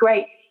 no, it'd be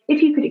great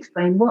if you could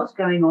explain what's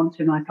going on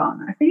to my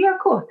partner. I said, yeah, of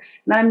course.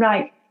 And I'm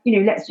like,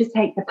 let's just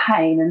take the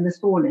pain and the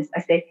soreness.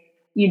 I say,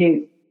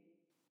 your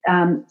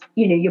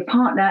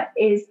partner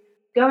is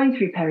going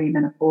through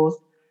perimenopause,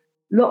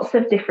 lots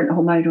of different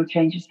hormonal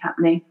changes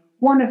happening.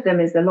 One of them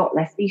is a lot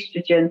less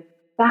estrogen.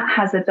 That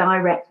has a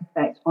direct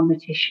effect on the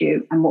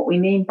tissue. And what we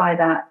mean by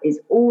that is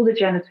all the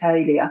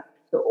genitalia,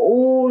 so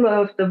all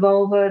of the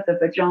vulva, the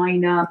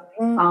vagina,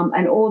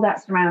 and all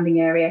that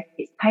surrounding area.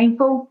 It's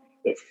painful,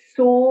 it's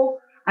sore.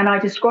 And I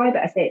describe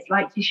it, I say it's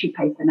like tissue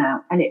paper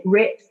now, and it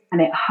rips and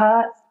it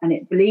hurts and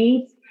it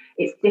bleeds.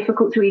 It's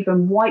difficult to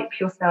even wipe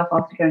yourself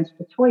after going to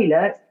the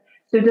toilet.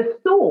 So the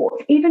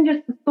thought, even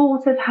just the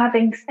thought of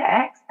having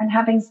sex and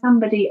having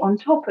somebody on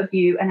top of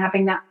you and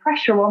having that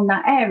pressure on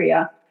that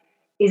area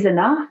is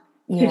enough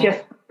to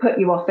just put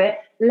you off it,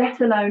 let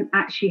alone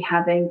actually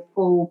having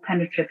full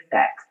penetrative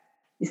sex.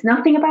 It's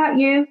nothing about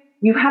you.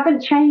 You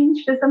haven't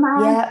changed as a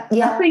man.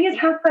 Nothing has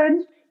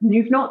happened.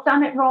 You've not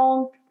done it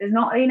wrong. There's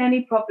not been any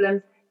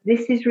problems.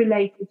 This is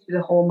related to the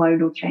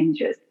hormonal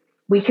changes.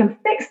 We can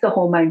fix the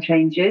hormone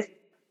changes,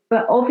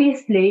 but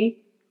obviously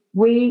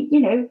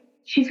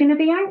she's going to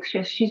be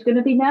anxious. She's going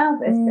to be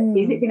nervous.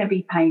 Is it going to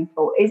be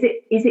painful? Is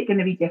it going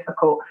to be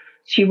difficult?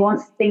 She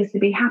wants things to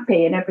be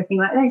happy and everything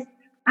like this.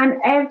 And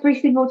every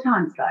single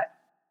time it's like,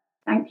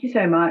 thank you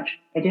so much.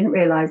 I didn't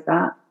realize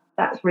that.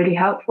 That's really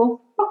helpful.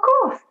 Of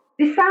course.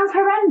 This sounds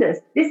horrendous.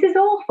 This is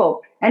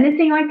awful.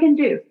 Anything I can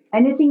do,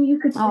 anything you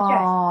could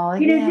suggest.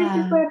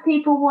 This is where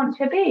people want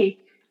to be.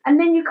 And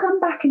then you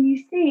come back and you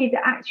see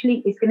that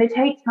actually it's going to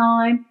take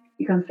time.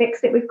 You can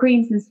fix it with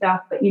creams and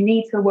stuff, but you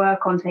need to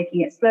work on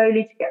taking it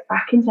slowly to get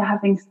back into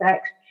having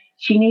sex.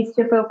 She needs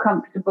to feel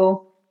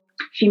comfortable.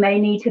 She may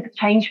need to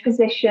change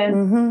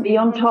position, be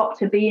on top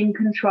to be in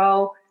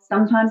control.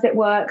 Sometimes it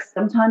works.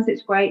 Sometimes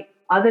it's great.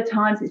 Other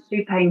times it's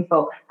too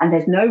painful. And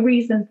there's no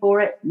reason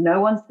for it.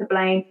 No one's to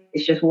blame.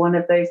 It's just one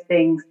of those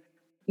things.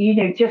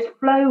 Just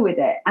flow with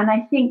it. And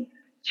I think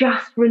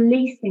just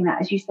releasing that,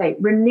 as you say,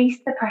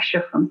 release the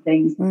pressure from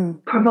things,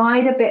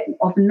 provide a bit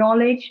of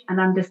knowledge and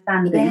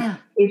understanding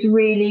is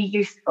really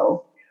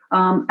useful.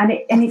 And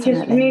it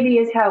just really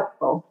is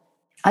helpful.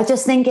 I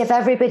just think if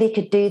everybody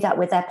could do that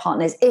with their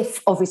partners,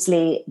 if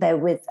obviously they're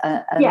with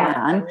a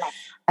man,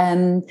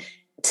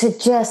 to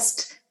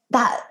just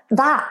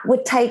that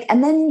would take,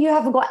 and then you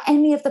haven't got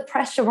any of the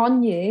pressure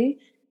on you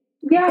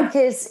Yeah.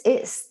 Because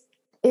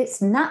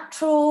it's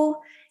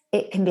natural,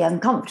 it can be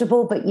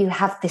uncomfortable, but you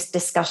have this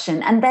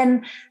discussion. And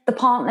then the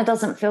partner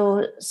doesn't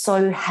feel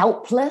so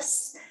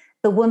helpless.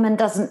 The woman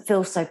doesn't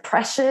feel so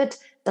pressured,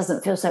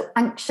 doesn't feel so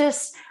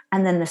anxious.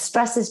 And then the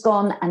stress is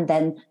gone. And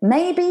then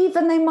maybe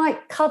even they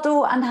might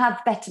cuddle and have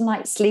better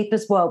night's sleep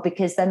as well,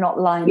 because they're not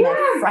lying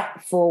there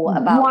fretful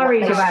about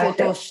worried what they about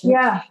should or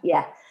shouldn't.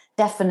 Yeah,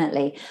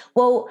 definitely.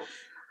 Well,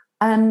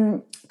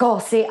 God,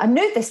 see, I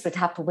knew this would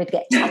happen. We'd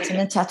get chatting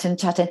and chatting and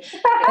chatting.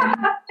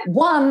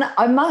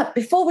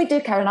 Before we do,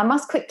 Karen, I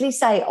must quickly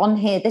say on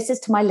here, this is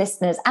to my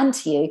listeners and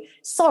to you.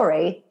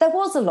 Sorry, there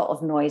was a lot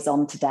of noise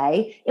on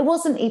today. It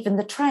wasn't even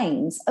the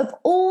trains. Of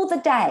all the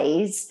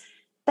days,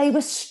 they were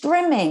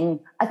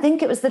strimming. I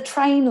think it was the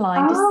train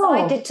line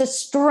decided to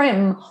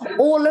strim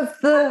all of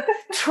the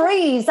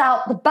trees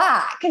out the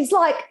back. It's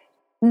like,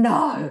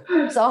 no.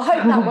 So I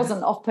hope that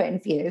wasn't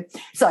off-putting for you.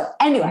 So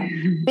anyway,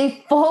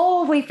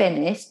 before we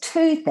finish,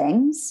 two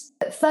things.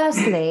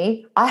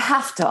 Firstly, I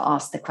have to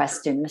ask the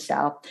question,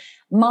 Michelle.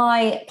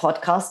 My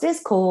podcast is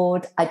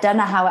called I Don't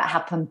Know How It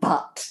Happened,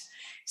 But.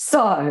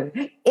 So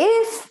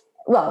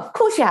of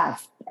course you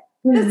have.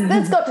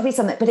 There's got to be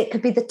something, but it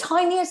could be the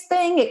tiniest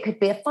thing. It could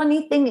be a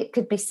funny thing. It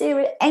could be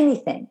serious,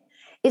 anything.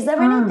 Is there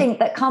anything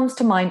that comes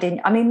to mind?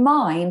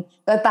 Mine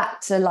go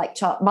back to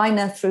mine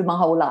are through my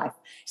whole life.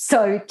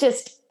 So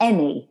just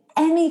anything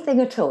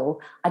at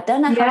all. I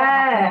don't know how it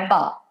happened,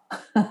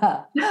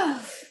 but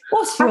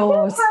what's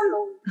yours?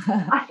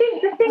 I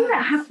think the thing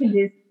that happened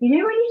is, when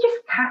you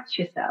just catch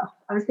yourself.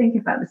 I was thinking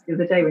about this the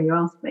other day when you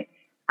asked me.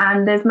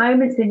 And there's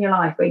moments in your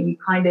life where you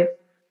kind of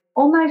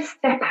almost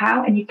step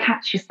out and you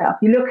catch yourself.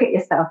 You look at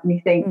yourself and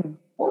you think,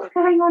 what's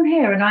going on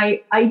here? And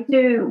I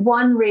do,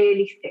 one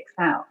really sticks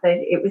out.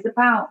 It was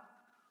about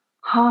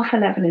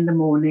 11:30 in the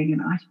morning,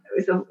 and it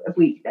was a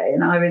weekday,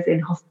 and I was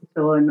in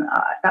hospital, and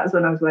that was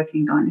when I was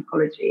working in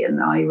gynecology,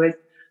 and I was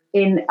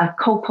in a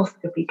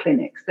colposcopy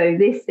clinic. So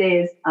this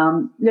is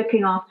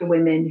looking after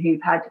women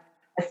who've had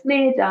a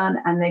smear done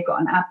and they've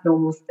got an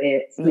abnormal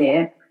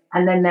smear,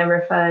 and then they're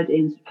referred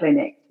into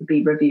clinic to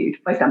be reviewed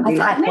by somebody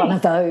like me. I've had one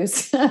of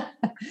those.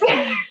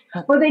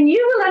 Well, then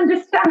you will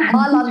understand.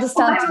 I'll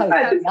understand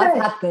totally.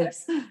 I've had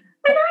this.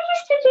 And I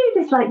used to do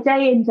this like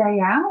day in, day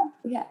out.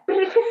 Yeah.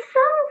 But for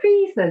some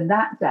reason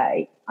that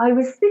day, I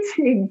was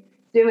sitting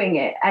doing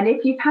it. And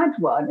if you've had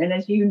one, and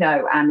as you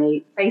know,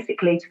 Annie,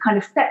 basically to kind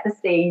of set the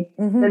scene,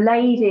 the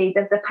lady,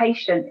 the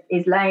patient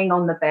is laying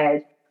on the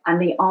bed and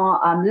the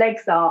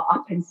legs are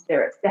up in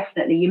stirrups.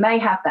 Definitely. You may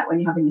have that when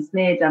you're having a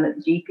smear done at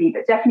the GP,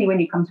 but definitely when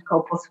you come to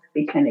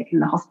colposcopy clinic in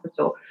the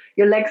hospital,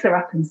 your legs are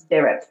up in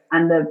stirrups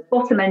and the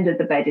bottom end of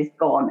the bed is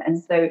gone.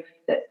 And so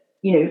that,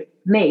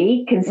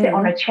 me can sit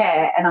on a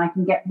chair and I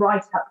can get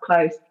right up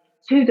close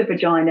to the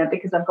vagina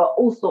because I've got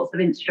all sorts of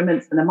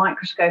instruments and a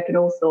microscope and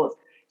all sorts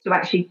to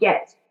actually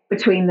get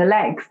between the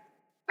legs.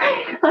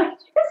 I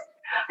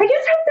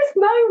just had this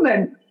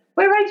moment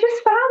where I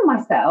just found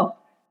myself,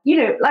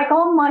 like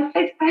on my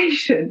fifth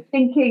patient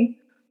thinking,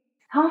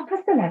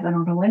 it's 11:30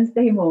 on a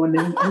Wednesday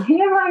morning and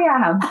here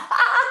I am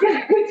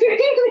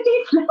between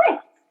these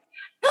legs.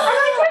 And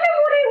I don't know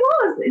what it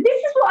was. This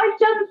is what I've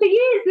done for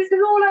years. This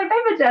is all I've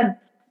ever done.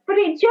 But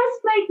it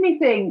just made me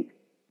think,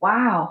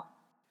 wow,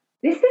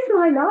 this is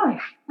my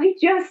life. I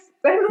just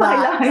spend my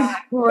life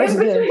in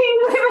between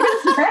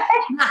women's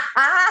legs.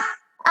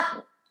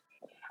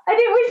 And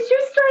it was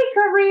just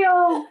like a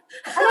real...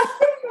 And I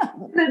said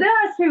to the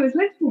nurse who was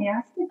with me,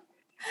 I said,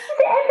 does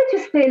it ever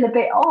just feel a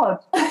bit odd?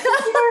 Most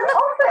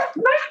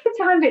of the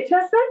time it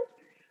doesn't.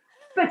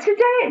 But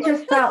today it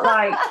just felt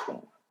like,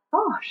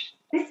 gosh,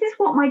 this is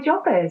what my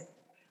job is.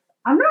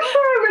 I'm not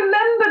sure I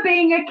remember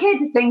being a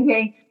kid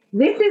thinking,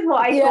 this is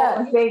what I thought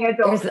was being a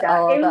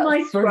doctor in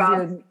my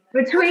scrubs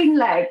between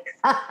legs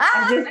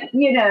and just,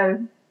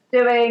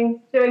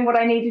 doing what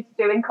I needed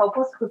to do in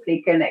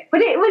colposcopy clinic.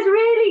 But it was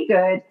really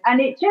good.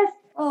 And it just,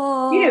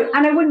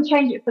 and I wouldn't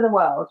change it for the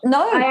world.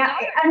 No. And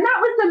that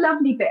was the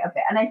lovely bit of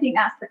it. And I think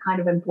that's the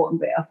kind of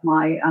important bit of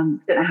my,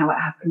 don't know how it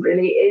happened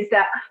really, is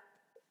that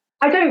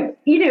I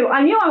knew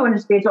I wanted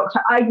to be a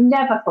doctor. I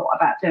never thought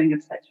about doing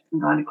obstetrics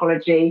and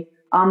gynecology.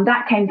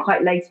 That came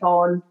quite late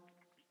on.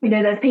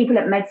 There's people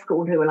at med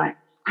school who are like,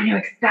 I know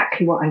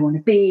exactly what I want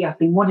to be. I've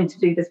been wanting to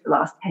do this for the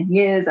last 10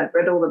 years. I've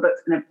read all the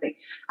books and everything.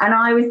 And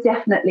I was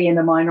definitely in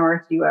the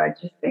minority where I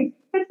just think,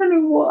 I don't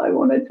know what I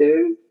want to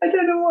do.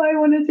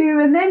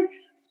 And then,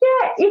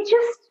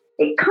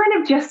 it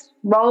kind of just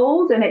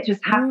rolled and it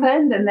just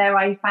happened. And there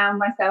I found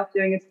myself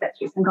doing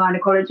obstetrics and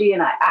gynecology.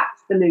 And I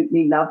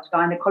absolutely loved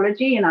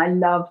gynecology. And I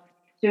loved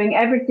doing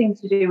everything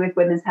to do with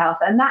women's health.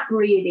 And that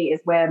really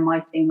is where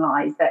my thing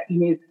lies, that,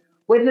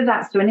 whether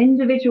that's to an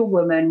individual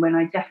woman, when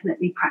I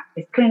definitely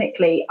practice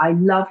clinically, I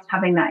loved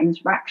having that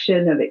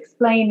interaction of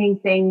explaining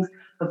things,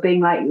 of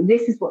being like,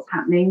 this is what's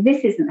happening,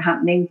 this isn't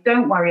happening,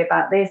 don't worry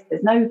about this,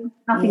 there's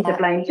nothing to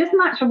blame, just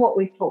much of what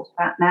we've talked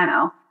about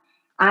now.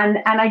 And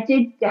I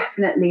did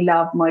definitely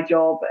love my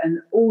job and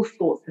all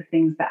sorts of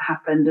things that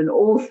happened and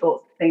all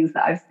sorts of things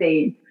that I've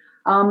seen.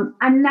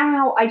 And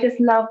now I just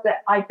love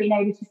that I've been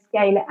able to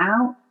scale it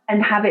out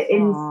and have it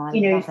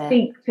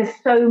speak to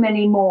so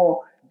many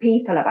more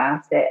people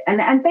about it,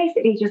 and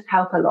basically just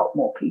help a lot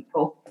more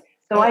people.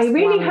 So I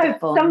really hope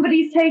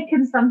somebody's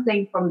taken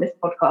something from this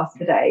podcast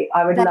today.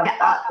 I would love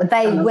that.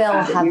 They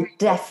will have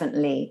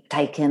definitely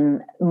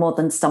taken more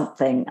than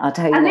something. I'll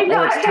tell you what, they've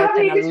got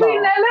happy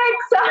between their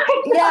legs.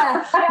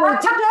 Yeah. Well,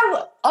 do you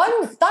know,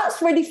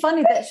 that's really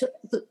funny that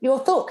your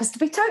thought, because to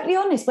be totally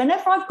honest,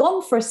 whenever I've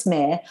gone for a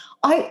smear,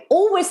 I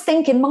always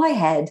think in my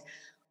head,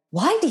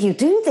 why do you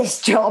do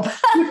this job?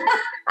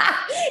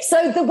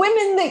 So the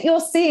women that you're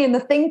seeing are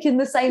thinking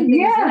the same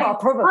thing as you are,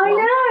 probably. I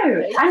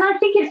know. And I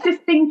think it's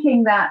just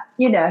thinking that,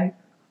 that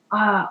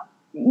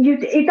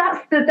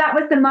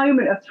was the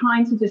moment of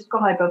trying to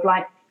describe of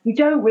like, you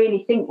don't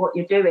really think what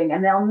you're doing.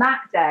 And then on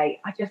that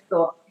day, I just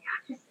thought,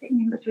 I'm just sitting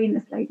in between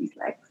this lady's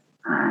legs.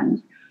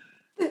 And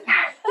this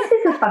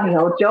is a funny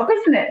old job,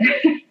 isn't it?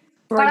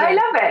 But I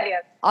love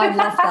it. I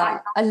love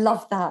that. I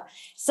love that.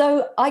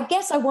 So I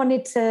guess I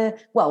wanted to,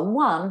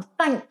 one,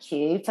 thank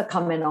you for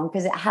coming on,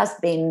 because it has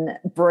been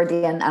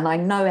brilliant and I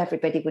know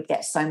everybody would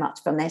get so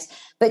much from this.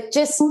 But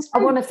just, I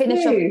want to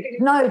finish off.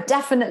 No,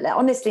 definitely.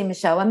 Honestly,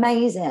 Michelle,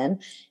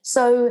 amazing.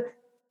 So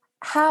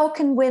how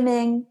can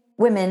women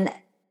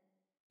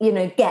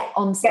get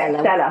on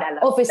Stella?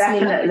 Obviously,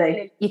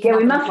 definitely.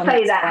 We must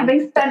say that,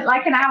 having spent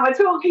like an hour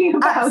talking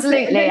about it.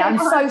 Absolutely. I'm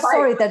so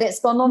sorry that it's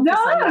gone on for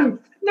so long.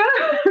 No,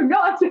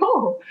 not at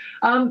all.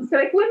 So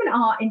if women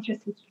are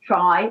interested to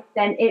try,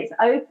 then it's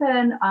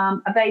open,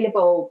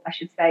 available, I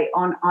should say,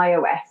 on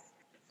iOS.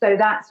 So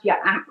that's your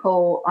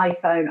Apple,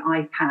 iPhone,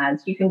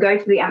 iPads. You can go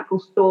to the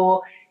Apple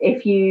store.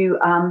 If you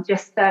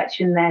just search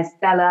in there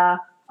Stella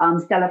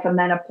for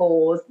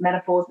menopause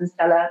and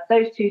Stella,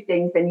 those two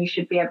things, then you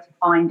should be able to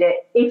find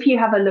it. If you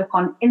have a look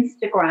on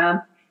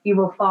Instagram, you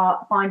will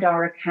find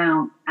our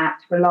account at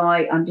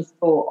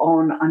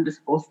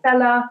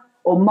rely_on_Stella,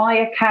 or my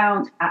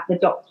account at The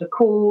Doctor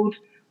Called,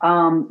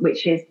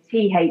 which is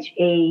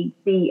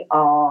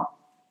THEDRCALLED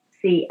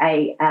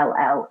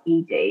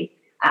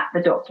at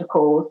The Doctor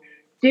Called.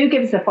 Do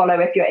give us a follow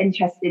if you're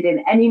interested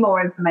in any more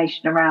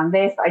information around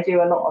this. I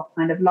do a lot of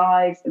kind of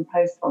lives and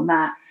posts on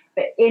that.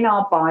 But in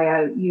our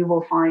bio, you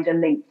will find a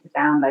link to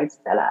download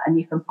Stella, and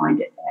you can find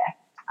it there.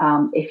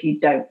 If you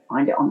don't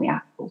find it on the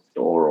Apple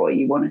Store, or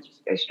you want to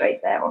just go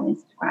straight there on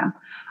Instagram.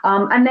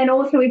 And then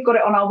also we've got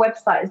it on our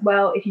website as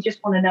well. If you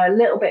just want to know a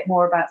little bit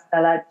more about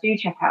Stella, do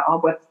check out our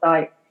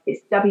website.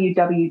 It's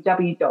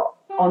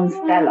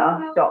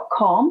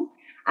www.onstella.com.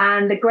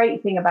 And the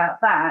great thing about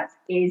that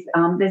is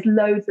there's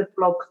loads of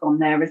blogs on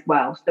there as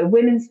well. So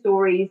women's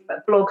stories,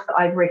 but blogs that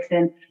I've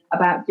written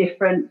about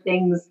different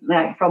things,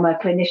 like from a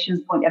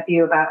clinician's point of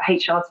view, about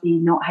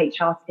HRT, not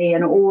HRT,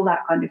 and all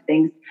that kind of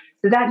things.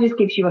 So that just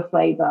gives you a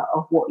flavour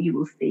of what you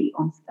will see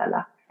on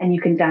Stella. And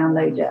you can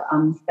download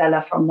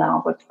Stella from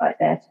our website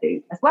there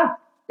too as well.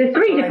 There's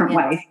 3 different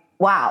ways.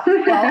 Wow.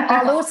 Well,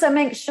 I'll also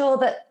make sure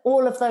that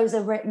all of those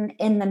are written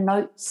in the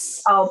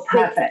notes. Oh,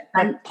 perfect.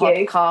 Thank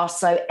you. Podcast,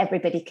 so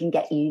everybody can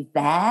get you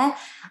there.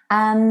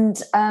 And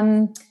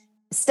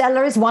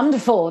Stella is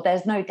wonderful,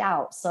 there's no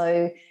doubt.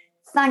 So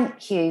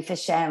thank you for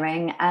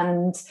sharing.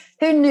 And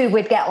who knew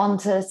we'd get on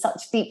to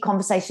such deep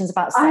conversations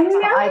about sex?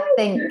 I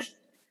think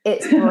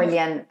it's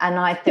brilliant. And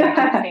I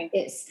think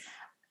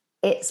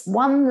it's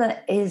one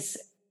that is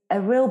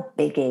a real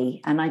biggie.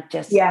 And I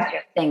just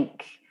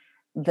think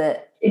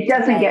that it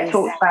doesn't get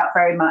talked about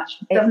very much.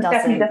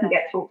 Definitely doesn't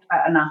get talked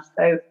about enough.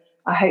 So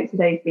I hope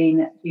today's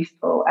been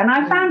useful. And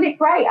I found it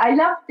great. I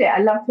loved it.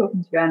 I love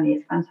talking to you, Annie.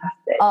 It's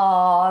fantastic.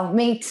 Oh,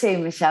 me too,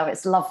 Michelle.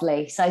 It's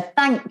lovely. So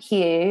thank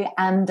you.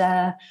 And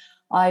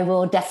I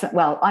will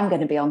definitely, I'm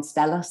going to be on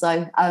Stella.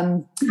 So,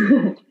 and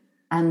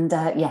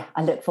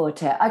I look forward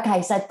to it.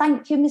 Okay. So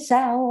thank you,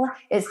 Michelle.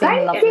 It's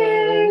been lovely.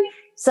 You.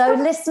 So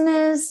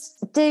listeners,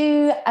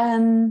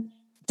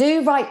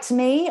 do write to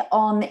me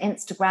on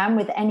Instagram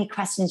with any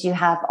questions you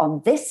have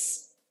on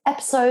this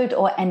episode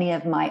or any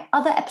of my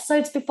other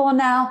episodes before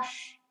now.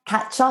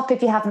 Catch up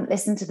if you haven't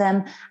listened to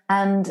them.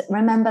 And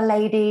remember,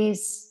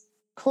 ladies,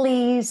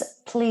 please,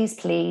 please,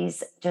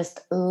 please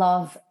just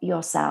love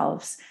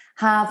yourselves.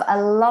 Have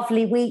a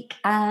lovely week,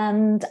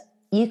 and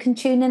you can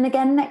tune in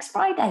again next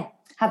Friday.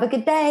 Have a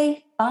good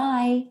day.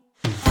 Bye.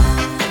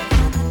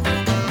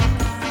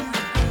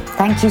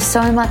 Thank you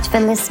so much for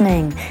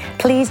listening.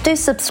 Please do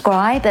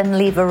subscribe and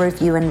leave a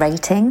review and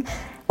rating.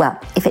 Well,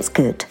 if it's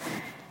good.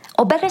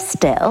 Or better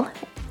still,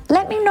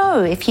 let me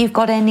know if you've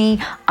got any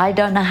I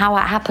don't know how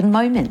it happened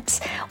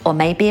moments, or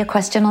maybe a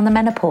question on the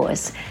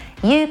menopause.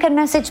 You can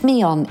message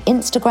me on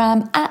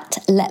Instagram at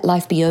Let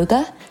Life Be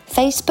Yoga,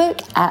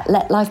 Facebook at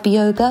Let Life Be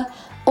Yoga,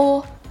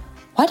 or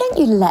why don't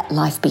you let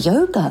life be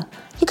yoga?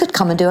 You could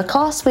come and do a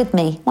class with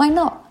me. Why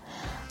not?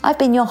 I've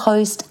been your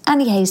host,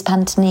 Annie Hayes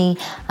Pantony,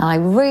 and I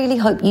really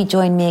hope you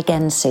join me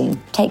again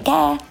soon. Take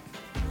care.